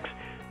sugar packs.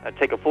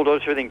 Take a full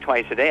dose of everything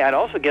twice a day. I'd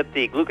also get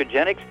the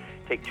glucogenics.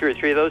 Take 2 or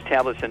 3 of those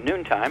tablets at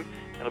noontime.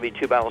 That'll be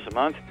 2 bottles a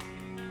month.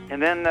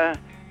 And then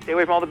stay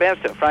away from all the bad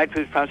stuff. Fried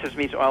foods, processed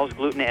meats, oils,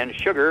 gluten, and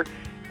sugar.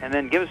 And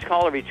then give us a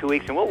call every 2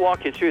 weeks, and we'll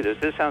walk you through this.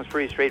 This sounds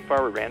pretty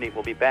straightforward, Randy.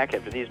 We'll be back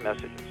after these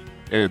messages.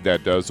 And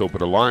that does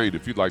open a line.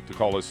 If you'd like to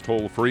call us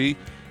toll-free,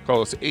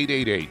 call us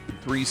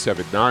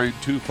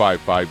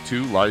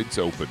 888-379-2552. Lines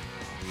open.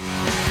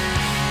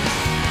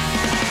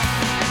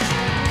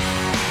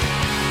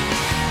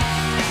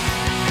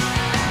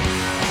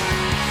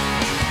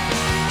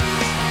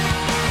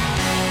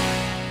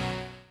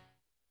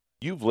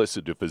 You've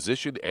listened to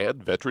physician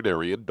and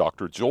veterinarian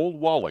Dr. Joel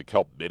Wallach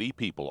help many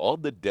people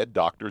on the Dead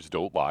Doctors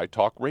Don't Lie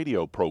talk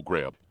radio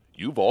program.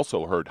 You've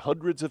also heard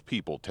hundreds of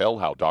people tell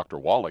how Dr.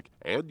 Wallach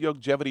and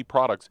Youngevity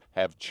products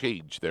have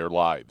changed their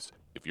lives.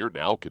 If you're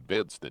now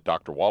convinced that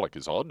Dr. Wallach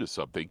is onto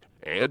something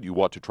and you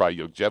want to try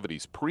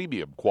Youngevity's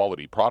premium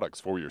quality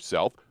products for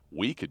yourself,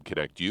 we can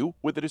connect you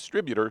with a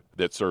distributor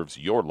that serves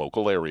your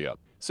local area.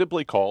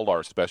 Simply call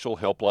our special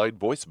helpline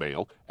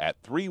voicemail at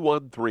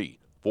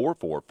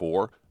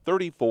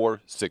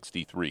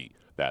 313-444-3463.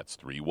 That's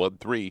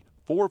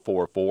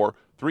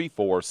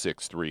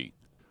 313-444-3463.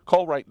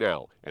 Call right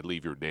now and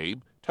leave your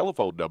name,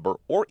 telephone number,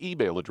 or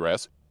email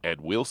address, and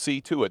we'll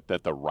see to it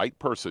that the right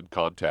person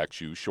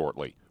contacts you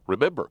shortly.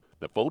 Remember,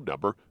 the phone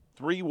number,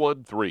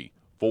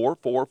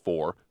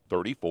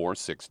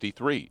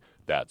 313-444-3463.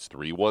 That's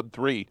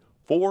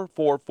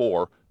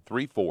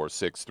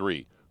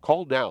 313-444-3463.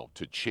 Call now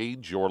to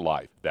change your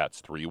life.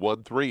 That's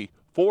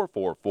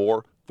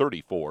 313-444-3463.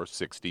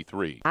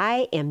 3463.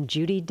 I am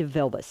Judy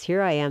DeVilbus.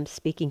 Here I am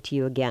speaking to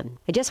you again.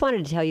 I just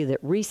wanted to tell you that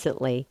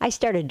recently I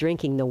started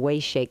drinking the Whey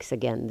Shakes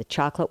again, the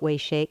chocolate Whey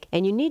Shake.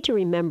 And you need to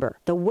remember,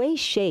 the Whey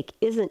Shake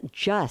isn't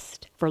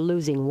just for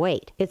losing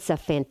weight. It's a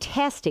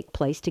fantastic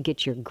place to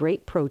get your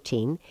great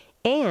protein.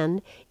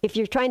 And if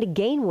you're trying to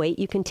gain weight,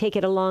 you can take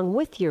it along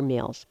with your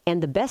meals.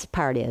 And the best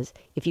part is,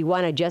 if you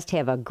want to just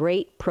have a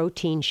great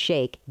protein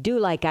shake, do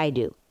like I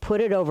do. Put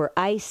it over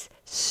ice,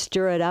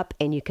 stir it up,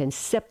 and you can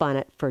sip on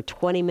it for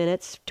 20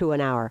 minutes to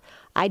an hour.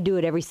 I do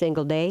it every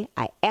single day.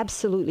 I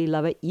absolutely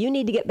love it. You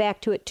need to get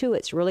back to it too.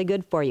 It's really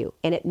good for you.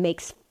 And it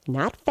makes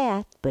not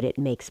fat, but it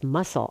makes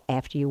muscle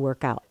after you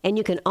work out. And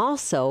you can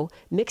also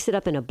mix it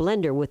up in a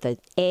blender with an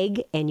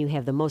egg, and you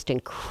have the most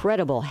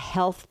incredible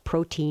health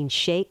protein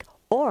shake.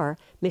 Or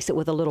mix it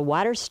with a little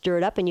water, stir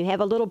it up, and you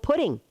have a little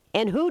pudding.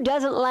 And who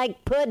doesn't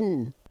like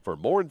pudding? For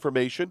more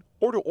information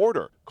or to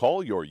order,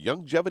 call your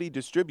Youngevity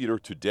distributor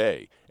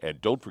today.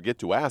 And don't forget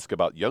to ask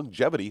about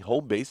Youngevity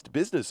home-based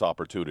business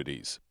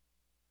opportunities.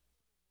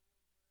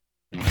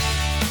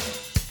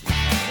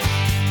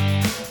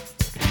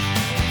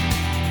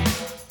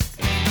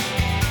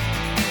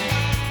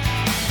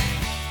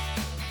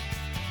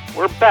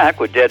 We're back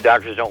with Dead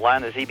Doctors Don't Lie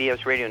on the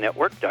ZBS Radio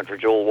Network. Dr.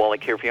 Joel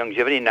Wallach here for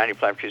Youngevity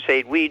 95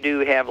 Crusade. We do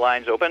have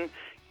lines open.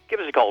 Give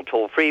us a call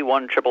toll-free,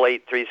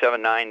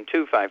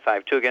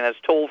 1-888-379-2552. Again, that's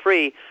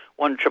toll-free,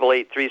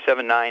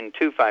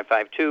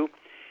 1-888-379-2552.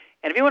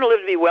 And if you want to live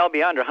to be well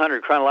beyond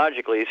 100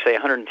 chronologically, say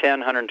 110,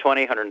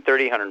 120,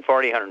 130,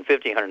 140,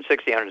 150,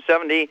 160,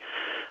 170,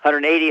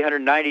 180,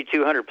 190,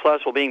 200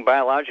 plus, while being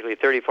biologically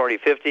 30, 40,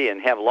 50,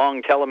 and have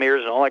long telomeres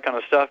and all that kind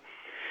of stuff,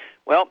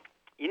 well,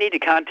 you need to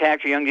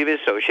contact your Youngevity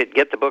associate.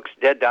 Get the books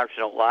Dead Doctors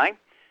Don't Lie,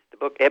 the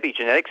book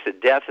Epigenetics, The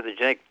Death of the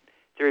Genetic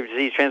Theory of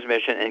Disease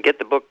Transmission, and get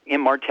the book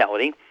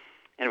Immortality.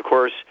 And, of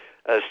course,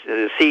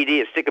 the CD,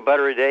 a stick of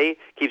butter a day,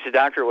 keeps the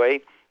doctor away.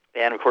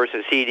 And, of course,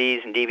 the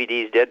CDs and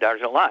DVDs, Dead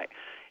Doctors Don't Lie.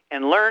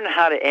 And learn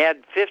how to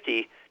add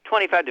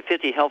 25 to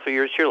 50 healthy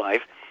years to your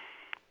life.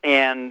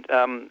 And,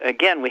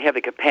 again, we have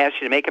the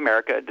capacity to make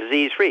America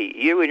disease-free.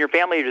 You and your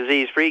family are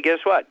disease-free. Guess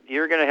what?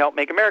 You're going to help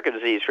make America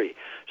disease-free.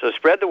 So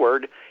spread the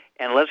word,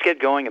 and let's get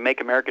going and make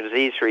America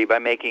disease-free by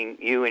making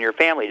you and your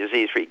family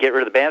disease-free. Get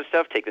rid of the bad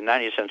stuff, take the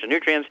 90 essential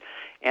nutrients,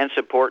 and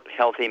support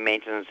healthy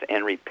maintenance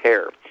and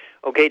repair.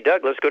 Okay,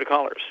 Doug, let's go to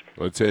callers.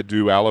 Let's head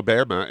to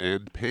Alabama.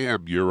 And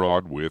Pam, you're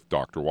on with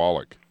Dr.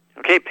 Wallach.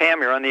 Okay,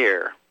 Pam, you're on the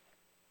air.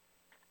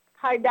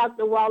 Hi,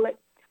 Dr. Wallach.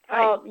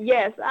 Hi.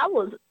 Yes,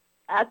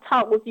 I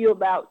talked with you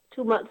about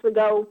 2 months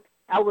ago.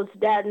 I was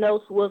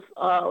diagnosed with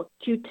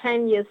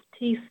cutaneous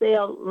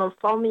T-cell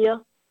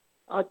lymphoma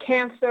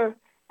cancer.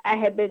 I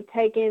had been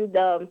taking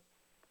the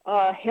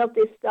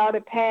Healthy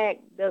Starter Pack,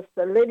 the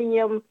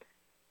selenium,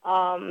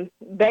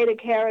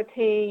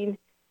 beta-carotene.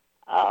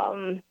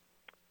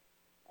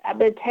 I've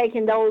been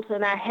taking those,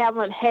 and I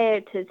haven't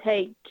had to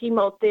take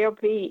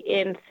chemotherapy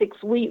in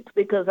 6 weeks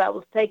because I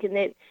was taking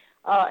it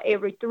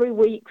every 3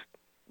 weeks.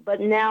 But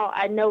now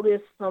I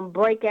noticed some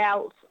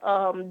breakouts.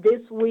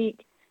 This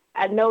week,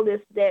 I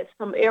noticed that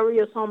some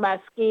areas on my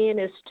skin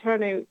is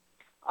turning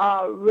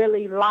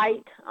really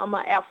light. I'm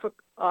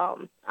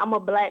a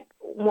black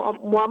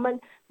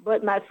woman,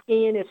 but my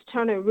skin is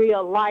turning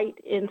real light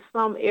in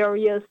some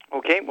areas.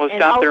 Okay, well,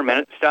 stop there a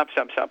minute. Stop.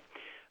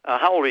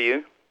 How old are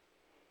you?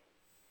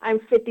 I'm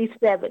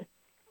 57.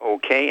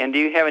 Okay, and do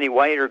you have any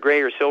white or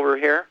gray or silver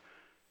hair?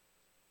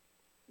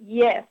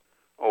 Yes.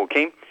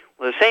 Okay.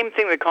 Well, the same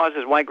thing that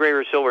causes white, gray,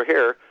 or silver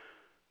hair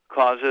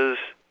causes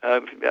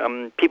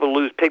people to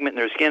lose pigment in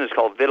their skin. It's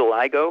called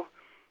vitiligo.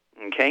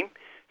 Okay?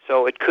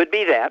 So it could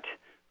be that.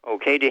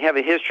 Okay? Do you have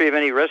a history of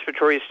any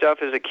respiratory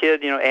stuff as a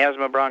kid,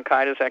 asthma,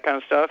 bronchitis, that kind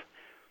of stuff?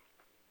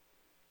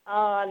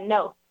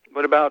 No.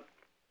 What about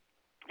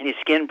any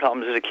skin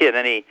problems as a kid?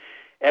 Any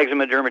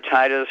eczema,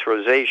 dermatitis,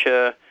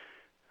 rosacea,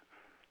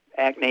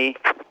 acne?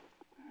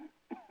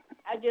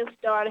 I just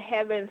started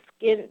having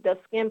the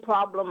skin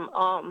problem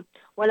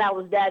when I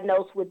was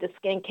diagnosed with the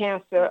skin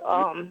cancer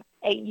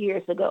 8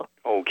 years ago.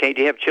 Okay.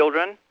 Do you have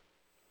children?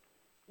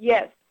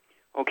 Yes.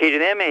 Okay.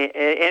 Do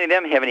any of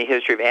them have any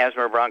history of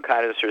asthma, or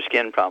bronchitis, or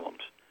skin problems?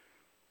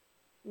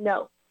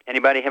 No.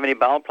 Anybody have any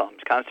bowel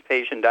problems?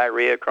 Constipation,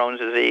 diarrhea, Crohn's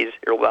disease,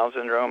 irritable bowel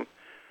syndrome?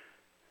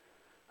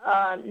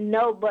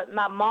 No, but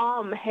my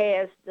mom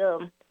has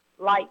the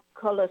light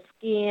color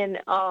skin,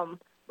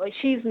 but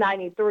she's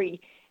 93.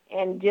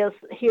 And just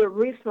here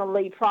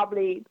recently,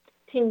 probably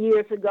 10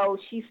 years ago,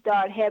 she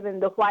started having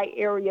the white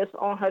areas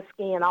on her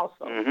skin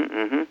also.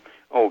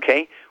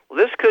 Okay. Well,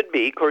 this could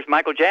be, of course,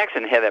 Michael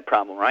Jackson had that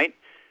problem, right?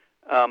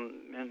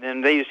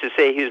 And they used to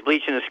say he was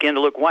bleaching his skin to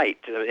look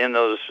white in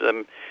those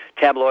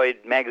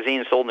tabloid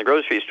magazines sold in the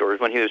grocery stores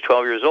when he was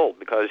 12 years old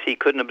because he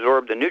couldn't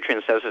absorb the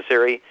nutrients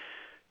necessary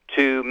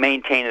to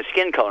maintain his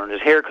skin color and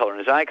his hair color and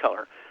his eye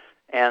color.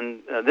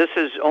 And this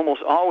is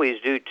almost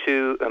always due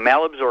to a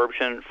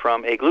malabsorption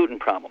from a gluten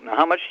problem. Now,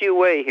 how much do you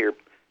weigh here,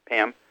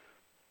 Pam?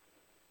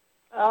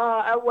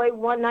 I weigh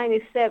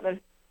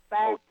 197,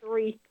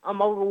 5'3".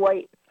 I'm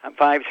overweight.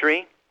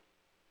 5'3"?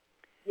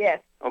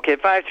 Yes. Okay,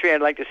 5'3",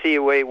 I'd like to see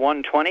you weigh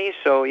 120.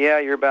 So, yeah,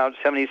 you're about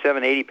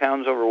 77, 80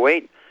 pounds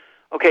overweight.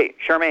 Okay,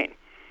 Charmaine,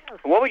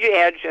 what would you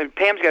add?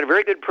 Pam's got a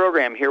very good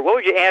program here. What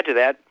would you add to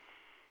that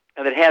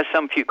that has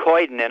some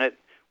fucoidan in it,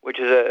 which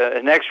is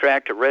an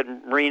extract of red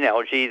marine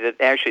algae that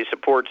actually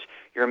supports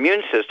your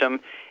immune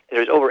system?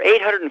 There's over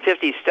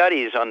 850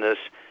 studies on this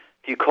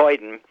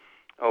fucoidan,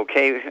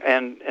 okay?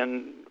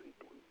 And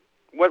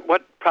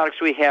what products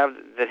do we have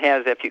that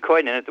has that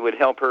fucoidan in it that would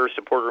help her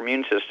support her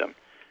immune system?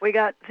 We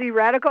got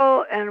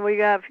Z-Radical and we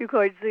got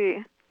Fucoid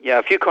Z.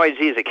 Yeah, Fucoid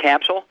Z is a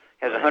capsule,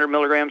 has 100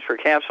 milligrams per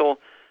capsule.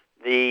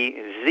 The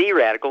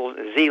Z-Radical,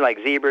 Z like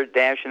zebra,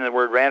 dash in the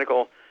word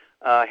radical,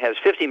 has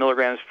 50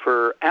 milligrams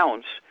per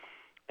ounce.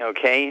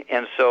 Okay,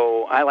 and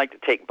so I like to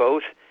take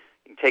both.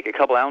 You can take a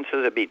couple ounces.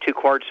 It'd be 2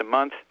 quarts a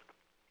month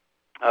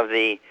of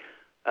the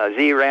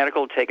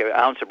Z-Radical. Take an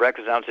ounce at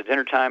breakfast, an ounce at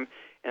dinner time,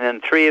 and then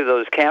 3 of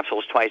those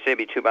capsules twice a day.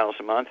 It'd be 2 bottles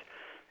a month.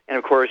 And,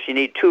 of course, you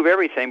need 2 of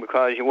everything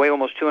because you weigh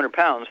almost 200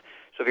 pounds.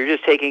 So if you're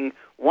just taking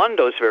 1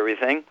 dose of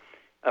everything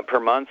per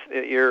month,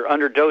 you're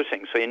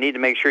underdosing. So you need to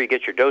make sure you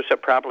get your dose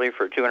up properly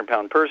for a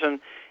 200-pound person.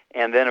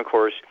 And then, of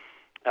course,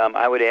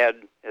 I would add,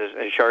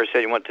 as Shar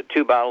said, you want the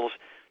 2 bottles,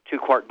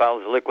 2-quart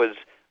bottles of liquids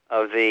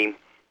of the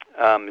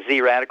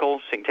Z-Radical,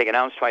 so you can take an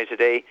ounce twice a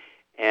day,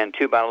 and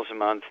 2 bottles a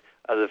month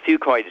of the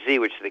Fucoid Z,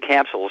 which is the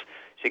capsules,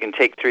 so you can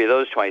take 3 of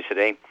those twice a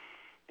day.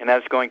 And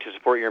that's going to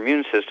support your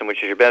immune system,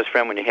 which is your best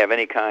friend when you have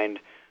any kind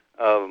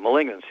of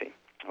malignancy.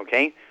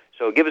 Okay?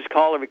 So give us a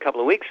call every couple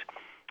of weeks.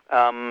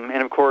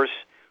 And, of course,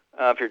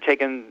 if you're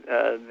taking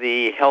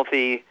the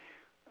healthy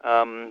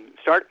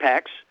start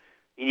packs,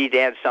 you need to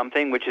add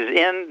something, which is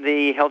in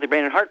the Healthy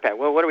Brain and Heart Pack.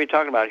 Well, what are we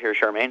talking about here,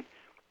 Charmaine?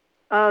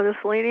 The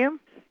selenium?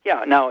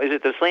 Yeah. Now, is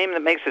it the selenium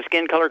that makes the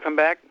skin color come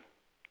back?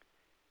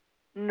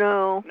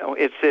 No. No,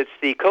 it's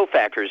the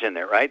cofactors in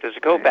there, right? There's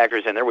the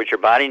cofactors in there which your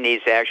body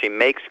needs to actually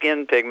make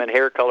skin pigment,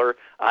 hair color,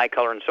 eye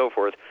color, and so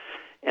forth.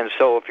 And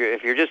so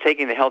if you're just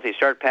taking the Healthy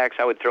Start packs,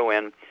 I would throw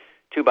in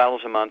 2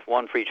 bottles a month,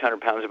 1 for each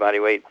 100 pounds of body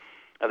weight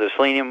of the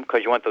selenium,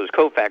 because you want those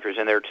cofactors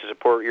in there to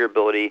support your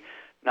ability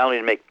not only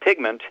to make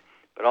pigment,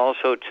 but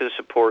also to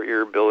support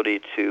your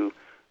ability to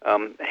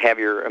have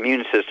your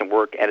immune system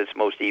work at its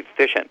most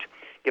efficient.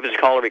 Give us a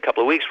call every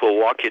couple of weeks. We'll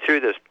walk you through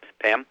this,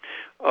 Pam.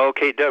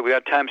 Okay, Doug, we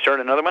got time to start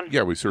another one?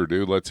 Yeah, we sure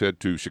do. Let's head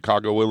to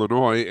Chicago,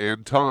 Illinois.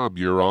 And Tom,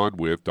 you're on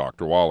with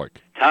Dr.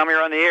 Wallach. Tom,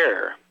 you're on the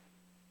air.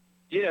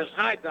 Yes,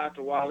 hi,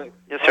 Dr. Wallach.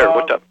 Yes, sir.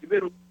 What's up? You've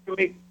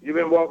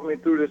been walking me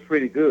through this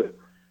pretty good.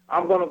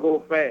 I'm going to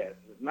go fast.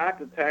 It's not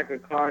the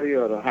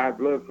tachycardia or the high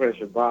blood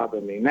pressure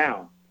bother me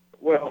now.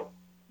 Well,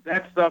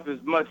 that stuff is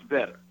much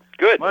better.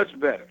 Good. Much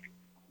better.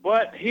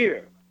 But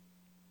here,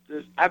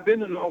 I've been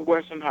to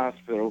Northwestern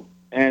Hospital,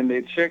 and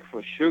they check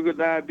for sugar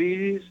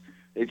diabetes.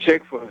 They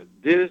check for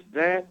this,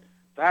 that,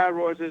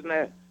 thyroid, this, and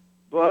that.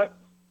 But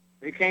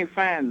they can't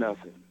find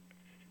nothing.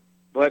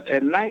 But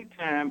at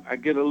nighttime, I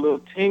get a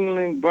little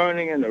tingling,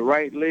 burning in the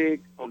right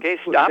leg. Okay,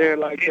 stop. There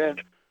like that.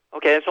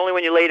 Okay, that's only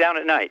when you lay down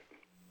at night.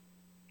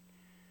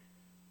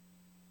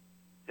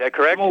 Is that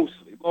correct?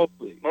 Mostly of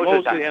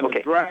the time.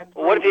 Okay. Well,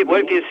 what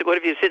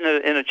if you sit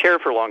in a chair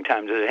for a long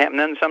time? Does it happen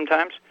then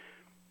sometimes?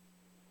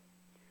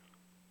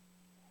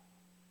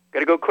 Got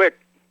to go quick.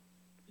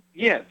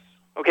 Yes.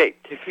 Okay.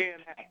 It can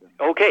happen.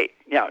 Okay.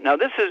 Now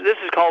this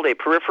is called a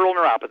peripheral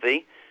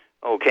neuropathy.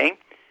 Okay.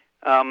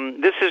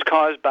 This is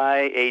caused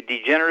by a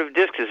degenerative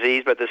disc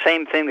disease, but the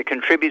same thing that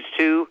contributes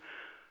to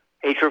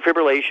atrial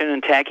fibrillation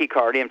and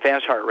tachycardia and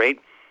fast heart rate.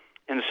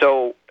 And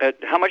so,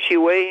 how much do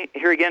you weigh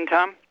here again,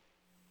 Tom?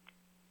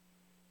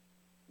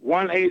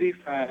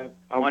 185.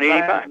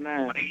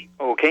 185.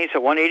 Okay, so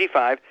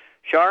 185.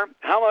 Shar,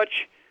 how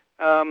much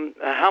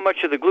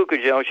of the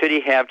glucogel should he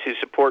have to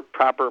support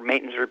proper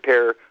maintenance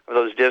repair of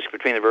those discs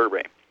between the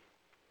vertebrae?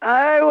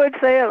 I would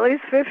say at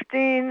least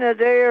 15 a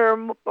day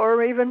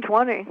or even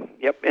 20.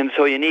 Yep, and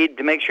so you need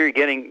to make sure you're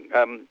getting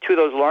 2 of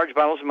those large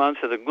bottles a month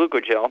of the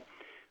glucogel,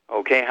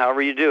 okay,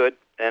 however you do it,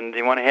 and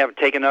you want to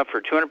take enough for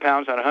 200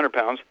 pounds, not 100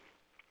 pounds.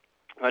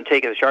 You want to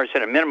take, as Shar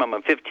said, a minimum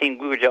of 15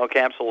 glucogel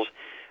capsules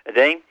a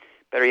day.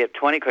 Better yet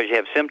 20 because you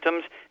have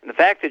symptoms. And the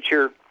fact that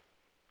your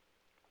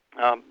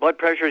blood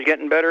pressure is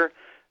getting better,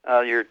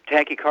 your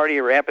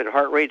tachycardia, rapid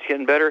heart rate's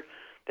getting better,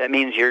 that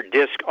means your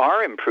discs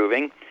are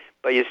improving.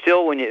 But you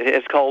still,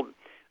 it's called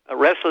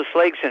restless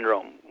leg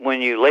syndrome.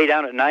 When you lay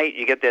down at night,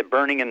 you get that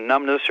burning and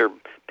numbness or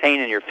pain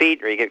in your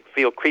feet, or you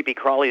feel creepy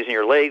crawlies in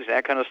your legs,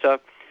 that kind of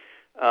stuff.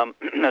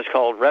 That's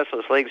called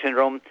restless leg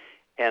syndrome.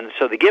 And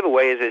so the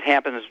giveaway is it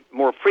happens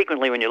more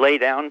frequently when you lay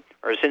down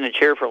or sit in a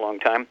chair for a long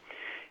time.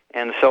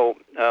 And so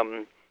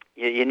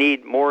you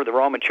need more of the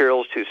raw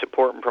materials to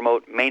support and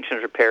promote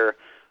maintenance repair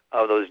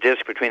of those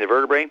discs between the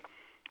vertebrae.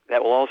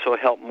 That will also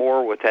help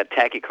more with that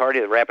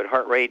tachycardia, the rapid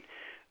heart rate,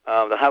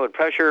 the high blood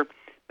pressure.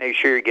 Make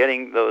sure you're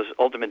getting those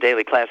Ultimate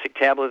Daily Classic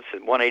tablets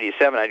at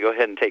 187. I'd go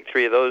ahead and take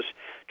 3 of those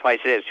twice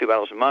a day. It's 2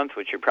 bottles a month,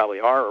 which you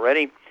probably are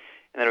already.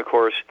 And then, of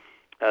course,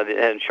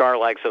 and Char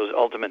likes those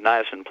Ultimate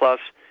Niacin Plus.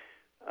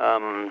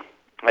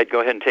 I'd go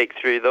ahead and take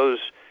 3 of those.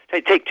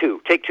 Take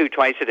 2. Take 2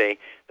 twice a day.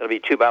 That'll be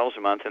 2 bottles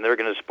a month, and they're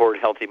going to support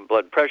healthy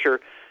blood pressure.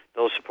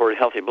 They'll support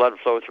healthy blood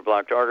flow through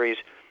blocked arteries.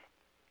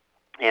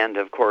 And,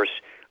 of course,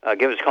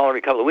 give us a call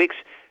every couple of weeks.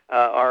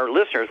 Our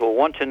listeners will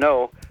want to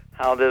know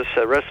how this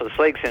restless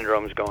leg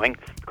syndrome is going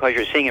because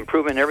you're seeing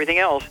improvement in everything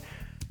else.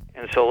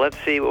 And so let's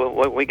see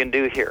what we can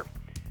do here.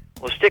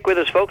 Well, stick with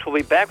us, folks. We'll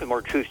be back with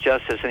more Truth,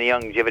 Justice, and the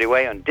Longevity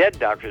Way on Dead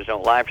Doctors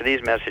Don't Lie for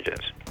these messages.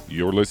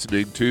 You're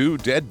listening to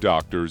Dead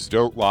Doctors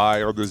Don't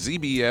Lie on the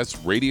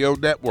ZBS Radio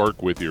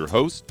Network with your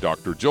host,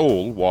 Dr.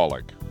 Joel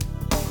Wallach.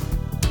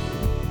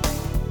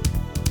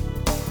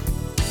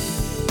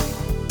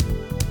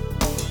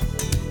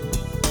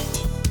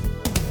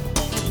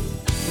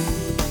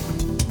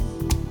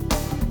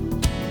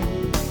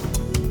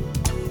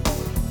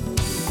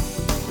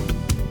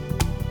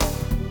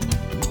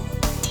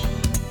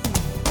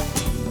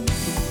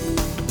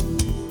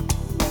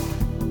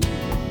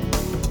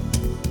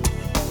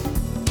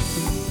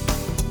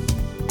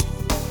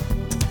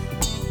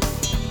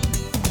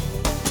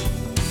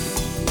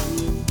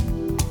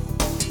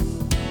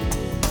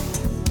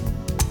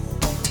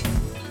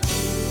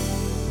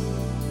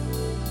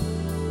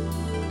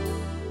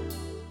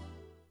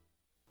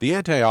 The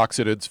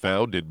antioxidants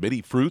found in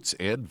many fruits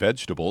and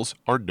vegetables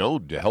are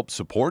known to help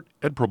support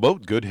and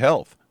promote good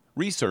health.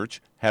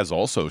 Research has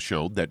also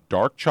shown that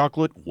dark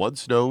chocolate,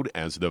 once known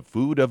as the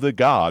food of the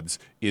gods,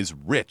 is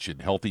rich in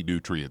healthy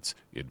nutrients.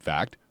 In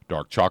fact,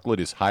 dark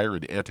chocolate is higher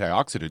in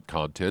antioxidant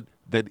content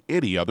than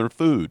any other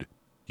food.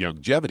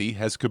 Longevity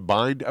has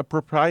combined a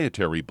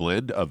proprietary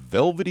blend of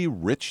velvety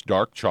rich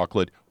dark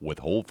chocolate with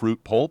whole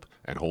fruit pulp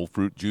and whole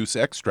fruit juice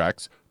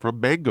extracts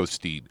from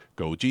mangosteen,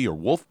 goji or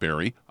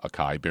wolfberry,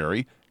 acai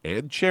berry,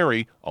 and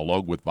cherry,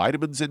 along with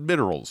vitamins and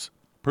minerals,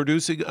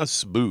 producing a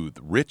smooth,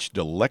 rich,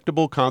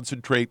 delectable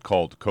concentrate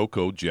called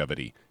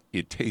Cocogevity.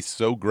 It tastes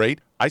so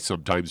great, I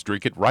sometimes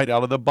drink it right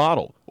out of the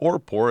bottle or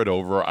pour it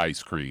over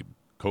ice cream.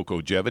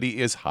 Cocogevity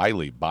is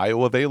highly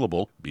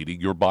bioavailable, meaning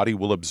your body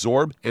will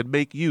absorb and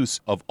make use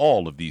of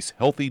all of these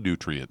healthy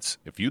nutrients.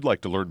 If you'd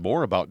like to learn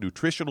more about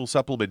nutritional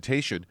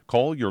supplementation,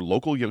 call your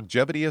local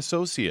Youngevity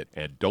associate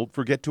and don't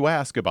forget to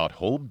ask about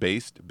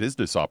home-based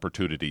business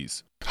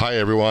opportunities. Hi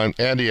everyone,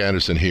 Andy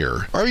Anderson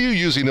here. Are you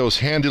using those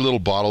handy little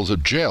bottles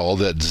of gel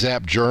that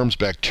zap germs,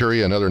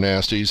 bacteria, and other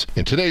nasties?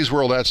 In today's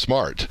world, that's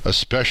smart,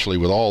 especially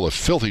with all the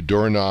filthy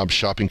doorknobs,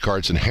 shopping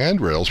carts, and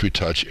handrails we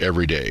touch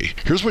every day.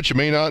 Here's what you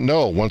may not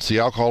know. Once the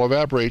alcohol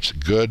evaporates,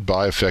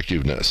 goodbye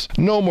effectiveness.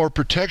 No more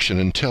protection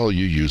until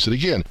you use it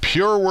again.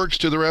 PureWorks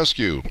to the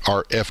rescue.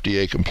 Our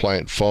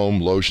FDA-compliant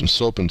foam, lotion,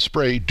 soap, and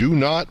spray do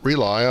not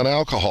rely on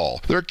alcohol.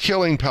 Their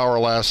killing power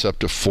lasts up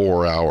to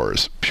 4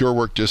 hours.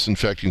 PureWorks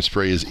disinfecting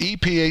spray is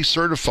EPA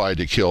certified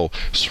to kill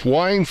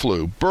swine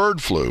flu,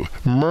 bird flu,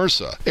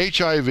 MRSA,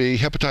 HIV,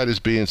 hepatitis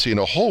B and C,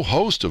 and a whole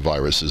host of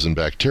viruses and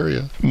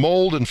bacteria.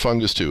 Mold and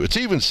fungus too. It's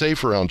even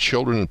safe around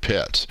children and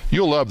pets.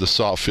 You'll love the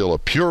soft feel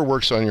of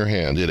PureWorks on your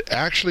hand. It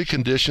actually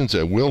conditions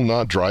and will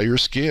not dry your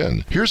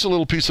skin. Here's a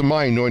little peace of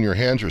mind knowing your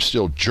hands are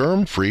still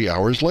germ-free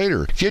hours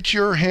later. Get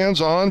your hands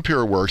on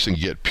PureWorks and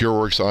get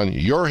PureWorks on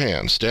your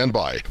hands. Stand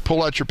by.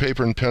 Pull out your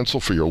paper and pencil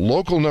for your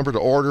local number to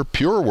order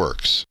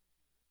PureWorks.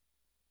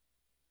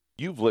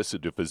 You've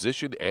listened to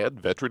physician and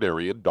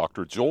veterinarian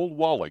Dr. Joel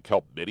Wallach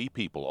help many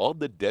people on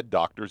the Dead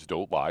Doctors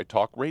Don't Lie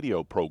talk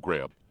radio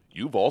program.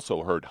 You've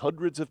also heard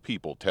hundreds of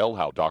people tell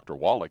how Dr.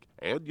 Wallach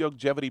and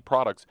Youngevity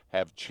products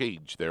have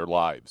changed their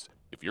lives.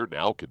 If you're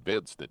now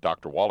convinced that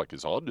Dr. Wallach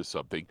is onto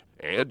something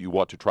and you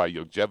want to try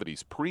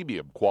Youngevity's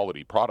premium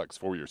quality products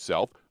for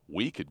yourself,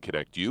 we can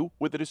connect you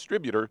with a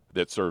distributor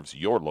that serves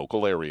your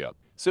local area.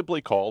 Simply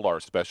call our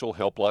special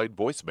helpline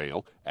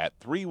voicemail at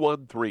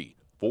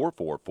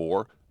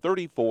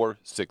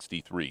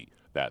 313-444-3463.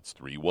 That's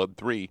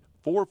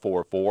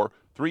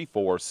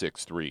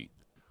 313-444-3463.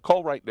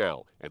 Call right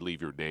now and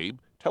leave your name,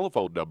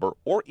 telephone number,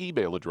 or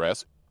email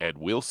address, and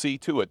we'll see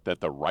to it that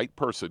the right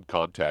person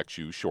contacts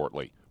you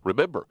shortly.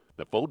 Remember,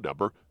 the phone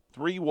number,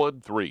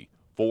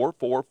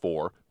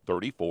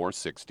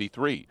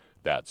 313-444-3463.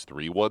 That's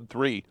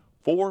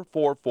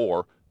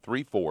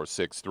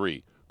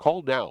 313-444-3463.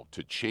 Call now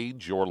to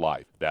change your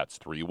life. That's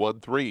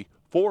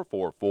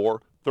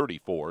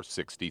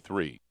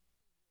 313-444-3463.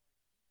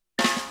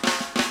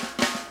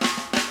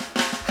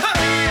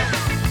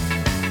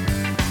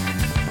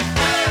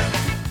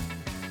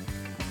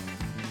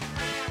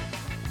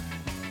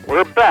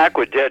 We're back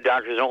with Dead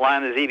Doctors Don't Lie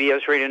on the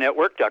ZBS Radio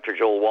Network. Dr.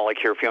 Joel Wallach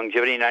here for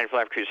Youngevity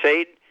 95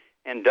 Crusade.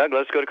 And Doug,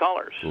 let's go to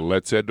callers.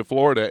 Let's head to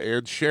Florida.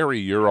 And Sherry,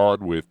 you're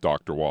on with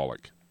Dr.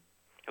 Wallach.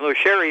 Hello,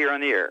 Sherry, you're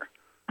on the air.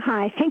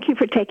 Hi, thank you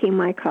for taking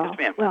my call. Yes,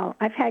 ma'am. Well,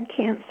 I've had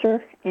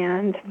cancer,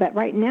 but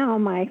right now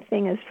my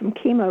thing is from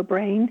chemo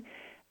brain,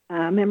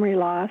 memory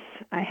loss.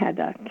 I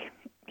had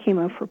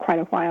chemo for quite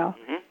a while.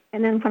 Mm-hmm.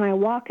 And then when I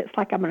walk, it's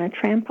like I'm on a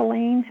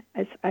trampoline.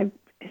 It's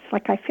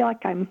like I feel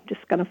like I'm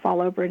just going to fall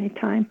over any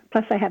time.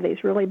 Plus, I have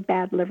these really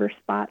bad liver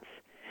spots.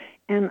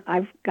 And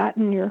I've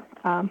gotten your,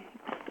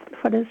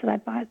 what is it I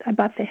bought? I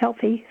bought the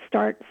Healthy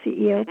Start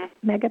CEO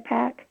Mega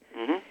Pack.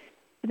 Mm-hmm.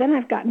 Then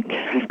I've gotten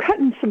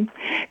some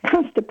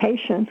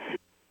constipation.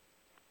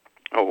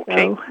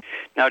 Okay. So,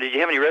 now, did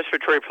you have any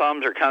respiratory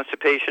problems or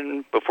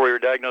constipation before you were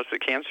diagnosed with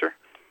cancer?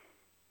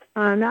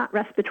 Not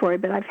respiratory,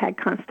 but I've had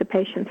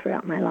constipation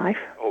throughout my life.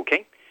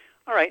 Okay.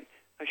 All right.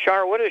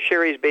 Shar, what is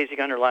Sherry's basic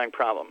underlying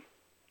problem?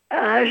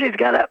 She's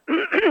got a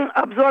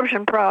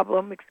absorption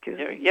problem, excuse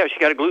me. Yeah, she's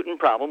got a gluten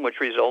problem, which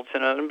results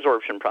in an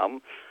absorption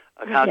problem.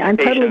 Yeah, I'm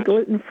totally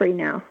gluten-free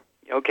now.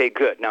 Okay,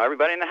 good. Now,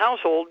 everybody in the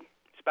household,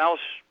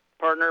 spouse,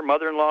 partner,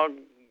 mother-in-law,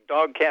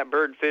 dog, cat,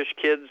 bird, fish,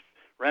 kids,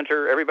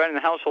 renter, everybody in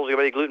the household is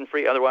going to be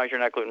gluten-free. Otherwise,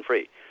 you're not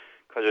gluten-free.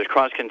 Because there's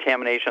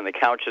cross-contamination on the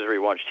couches where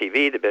you watch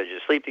TV, the beds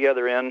you sleep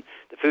together in,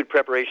 the food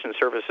preparation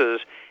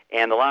surfaces,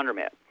 and the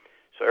laundromat.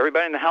 So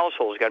everybody in the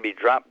household has got to be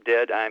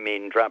drop-dead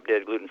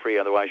gluten-free.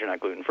 Otherwise, you're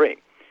not gluten-free.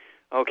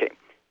 Okay.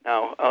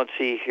 Now, let's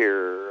see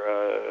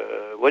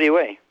here. What do you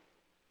weigh?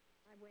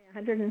 I weigh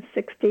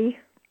 160.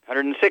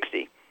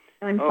 160.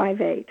 I'm 5'8".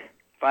 5'8",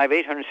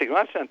 160.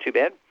 Well, that's not too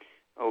bad.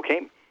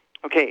 Okay.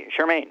 Okay,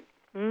 Charmaine.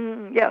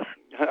 Yes.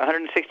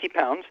 160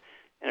 pounds.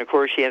 And, of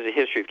course, she has a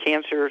history of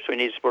cancer, so we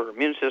need to support her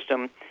immune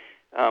system.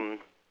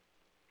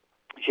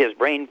 She has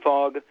brain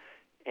fog,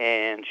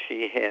 and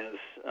she has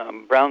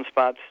brown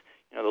spots,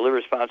 the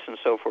liver spots and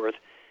so forth.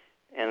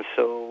 And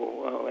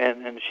so,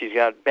 and she's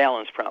got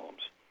balance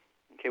problems.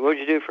 Okay, what would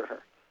you do for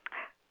her?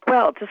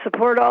 Well, to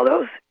support all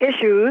those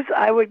issues,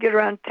 I would get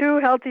around 2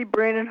 healthy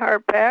brain and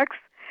heart packs.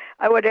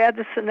 I would add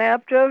the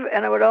Synaptive,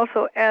 and I would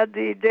also add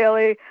the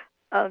Daily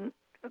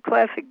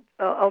Classic,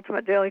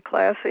 Ultimate Daily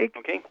Classic.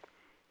 Okay,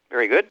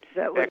 very good.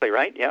 Exactly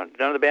right. Yeah,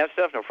 none of the bad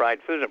stuff, no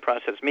fried foods, no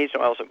processed meats,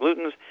 no oils and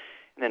glutens.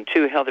 And then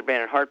 2 healthy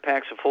brain and heart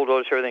packs, a full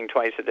dose of everything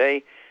twice a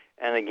day.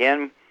 And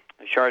again,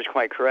 Shar is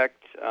quite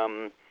correct.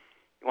 You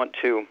want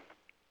to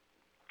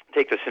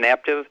take the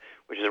Synaptive,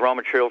 which is the raw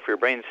material for your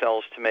brain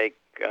cells to make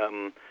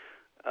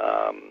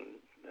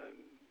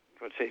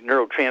let's say,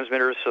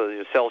 neurotransmitters so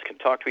the cells can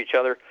talk to each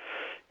other.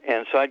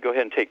 And so I'd go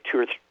ahead and take 2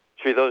 or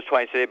 3 of those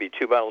twice a day. It'd be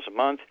 2 bottles a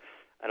month.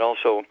 I'd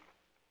also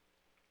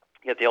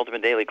get the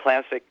Ultimate Daily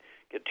Classic,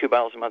 get 2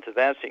 bottles a month of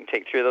that, so you can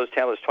take 3 of those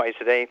tablets twice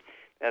a day.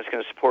 That's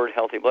going to support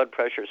healthy blood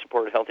pressure,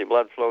 support healthy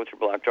blood flow through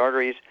blocked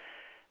arteries.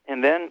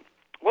 And then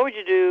what would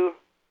you do?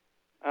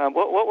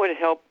 What would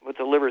help with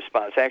the liver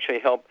spots? Actually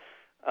help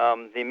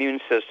the immune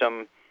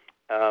system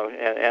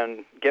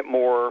and get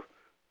more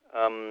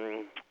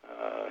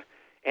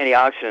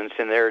antioxidants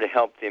in there to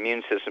help the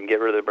immune system get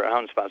rid of the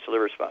brown spots, the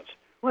liver spots.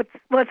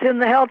 What's in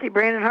the Healthy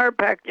Brain and Heart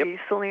Pack? The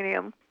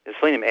selenium. The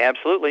selenium,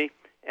 absolutely.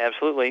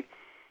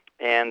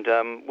 And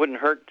wouldn't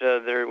hurt.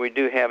 We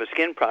do have a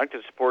skin product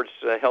that supports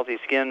healthy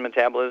skin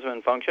metabolism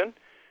and function.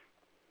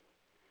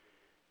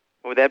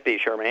 What would that be,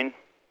 Charmaine?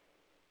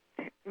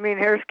 You mean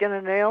hair, skin,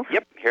 and nails?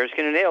 Yep, hair,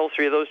 skin, and nails.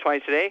 3 of those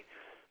twice a day.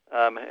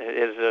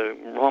 Is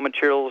raw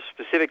materials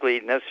specifically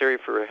necessary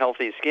for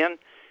healthy skin.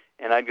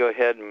 And I'd go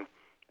ahead and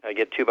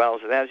get 2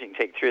 bottles of that. So you can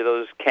take 3 of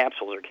those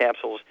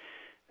capsules,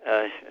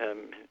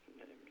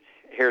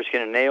 hair,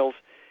 skin, and nails.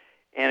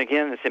 And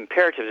again, it's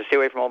imperative to stay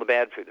away from all the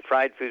bad food, the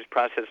fried foods,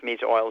 processed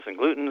meats, oils, and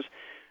glutens.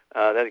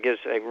 That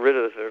gets rid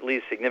of, or at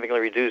least significantly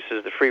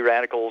reduces the free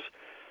radicals,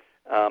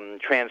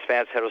 trans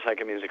fats,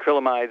 heterocyclamines,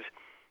 acrylamides,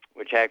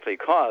 which actually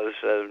cause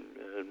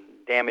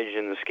damage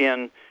in the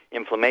skin,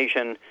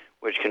 inflammation,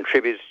 which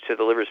contributes to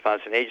the liver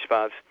spots and age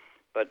spots.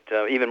 But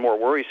even more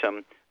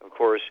worrisome, of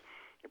course,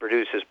 it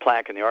produces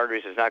plaque in the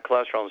arteries. It's not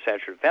cholesterol and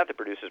saturated fat that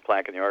produces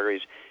plaque in the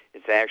arteries.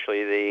 It's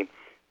actually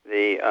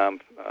the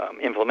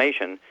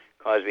inflammation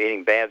caused by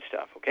eating bad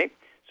stuff, okay?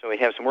 So we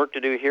have some work to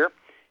do here.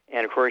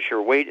 And, of course,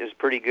 your weight is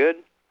pretty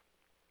good.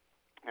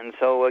 And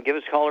so give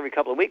us a call every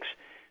couple of weeks.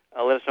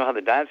 Let us know how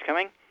the diet's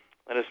coming.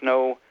 Let us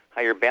know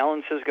how your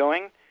balance is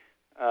going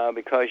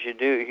because you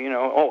do,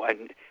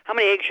 how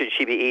many eggs should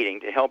she be eating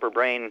to help her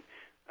brain?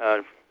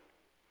 I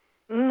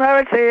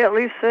would say at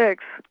least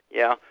 6.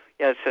 Yeah,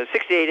 it's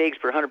 68 eggs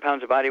per 100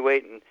 pounds of body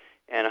weight and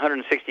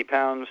 160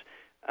 pounds.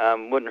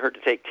 Wouldn't hurt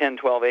to take 10,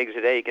 12 eggs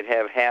a day. You could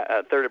have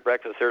a third at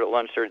breakfast, a third at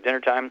lunch, a third at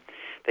dinner time.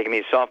 They can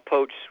be soft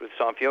poached with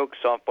soft yolk,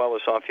 soft boiled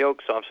with soft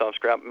yolk, soft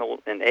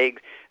scrambled in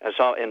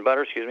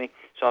butter,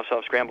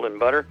 soft scrambled in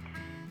butter.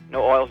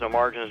 No oils, no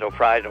margarines, no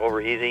fried, no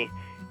over easy.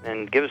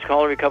 And give us a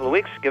call every couple of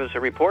weeks. Give us a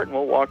report, and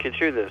we'll walk you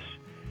through this.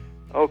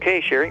 Okay,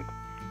 Sherry.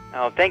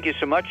 Now, thank you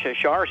so much,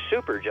 Shar.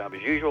 Super job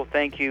as usual.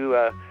 Thank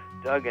you,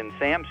 Doug and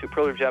Sam.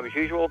 Superlative job as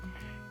usual.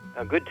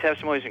 Good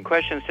testimonies and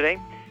questions today.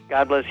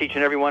 God bless each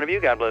and every one of you.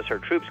 God bless our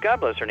troops. God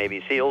bless our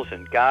Navy SEALs.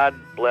 And God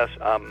bless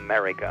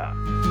America.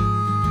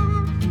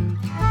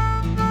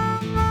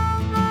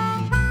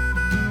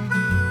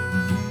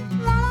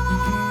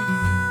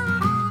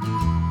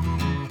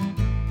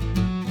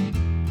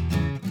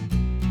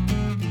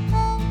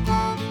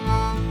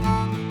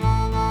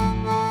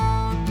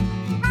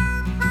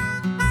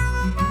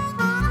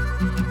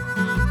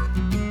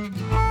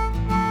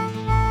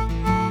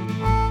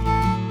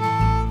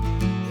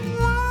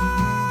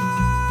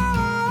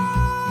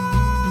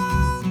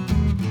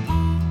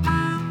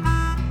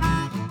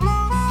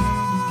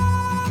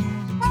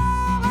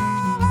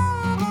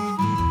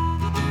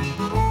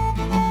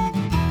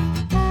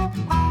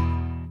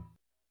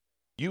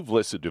 You've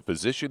listened to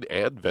physician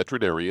and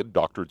veterinarian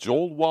Dr.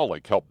 Joel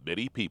Wallach help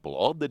many people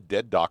on the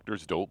Dead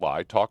Doctors Don't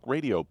Lie talk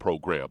radio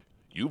program.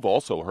 You've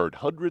also heard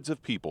hundreds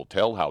of people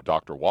tell how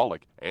Dr.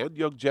 Wallach and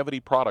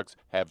Youngevity products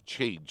have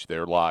changed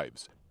their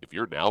lives. If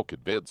you're now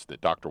convinced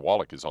that Dr.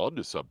 Wallach is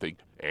onto something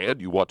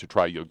and you want to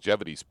try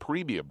Youngevity's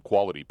premium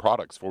quality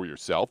products for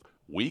yourself,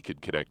 we can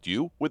connect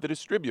you with a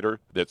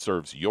distributor that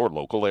serves your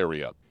local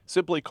area.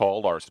 Simply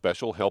call our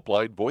special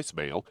helpline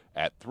voicemail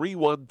at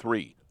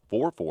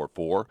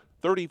 313-444-3463.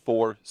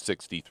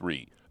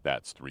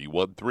 That's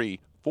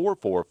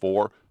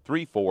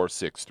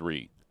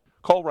 313-444-3463.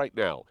 Call right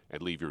now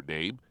and leave your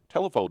name,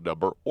 telephone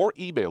number, or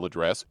email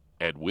address,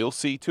 and we'll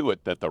see to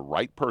it that the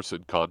right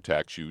person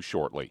contacts you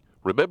shortly.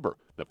 Remember,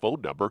 the phone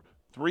number,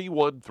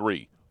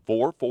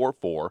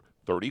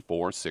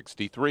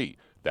 313-444-3463.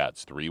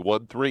 That's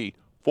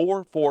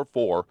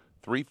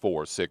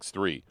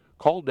 313-444-3463.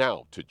 Call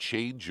now to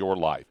change your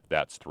life.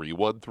 That's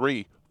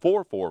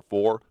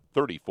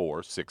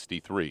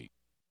 313-444-3463.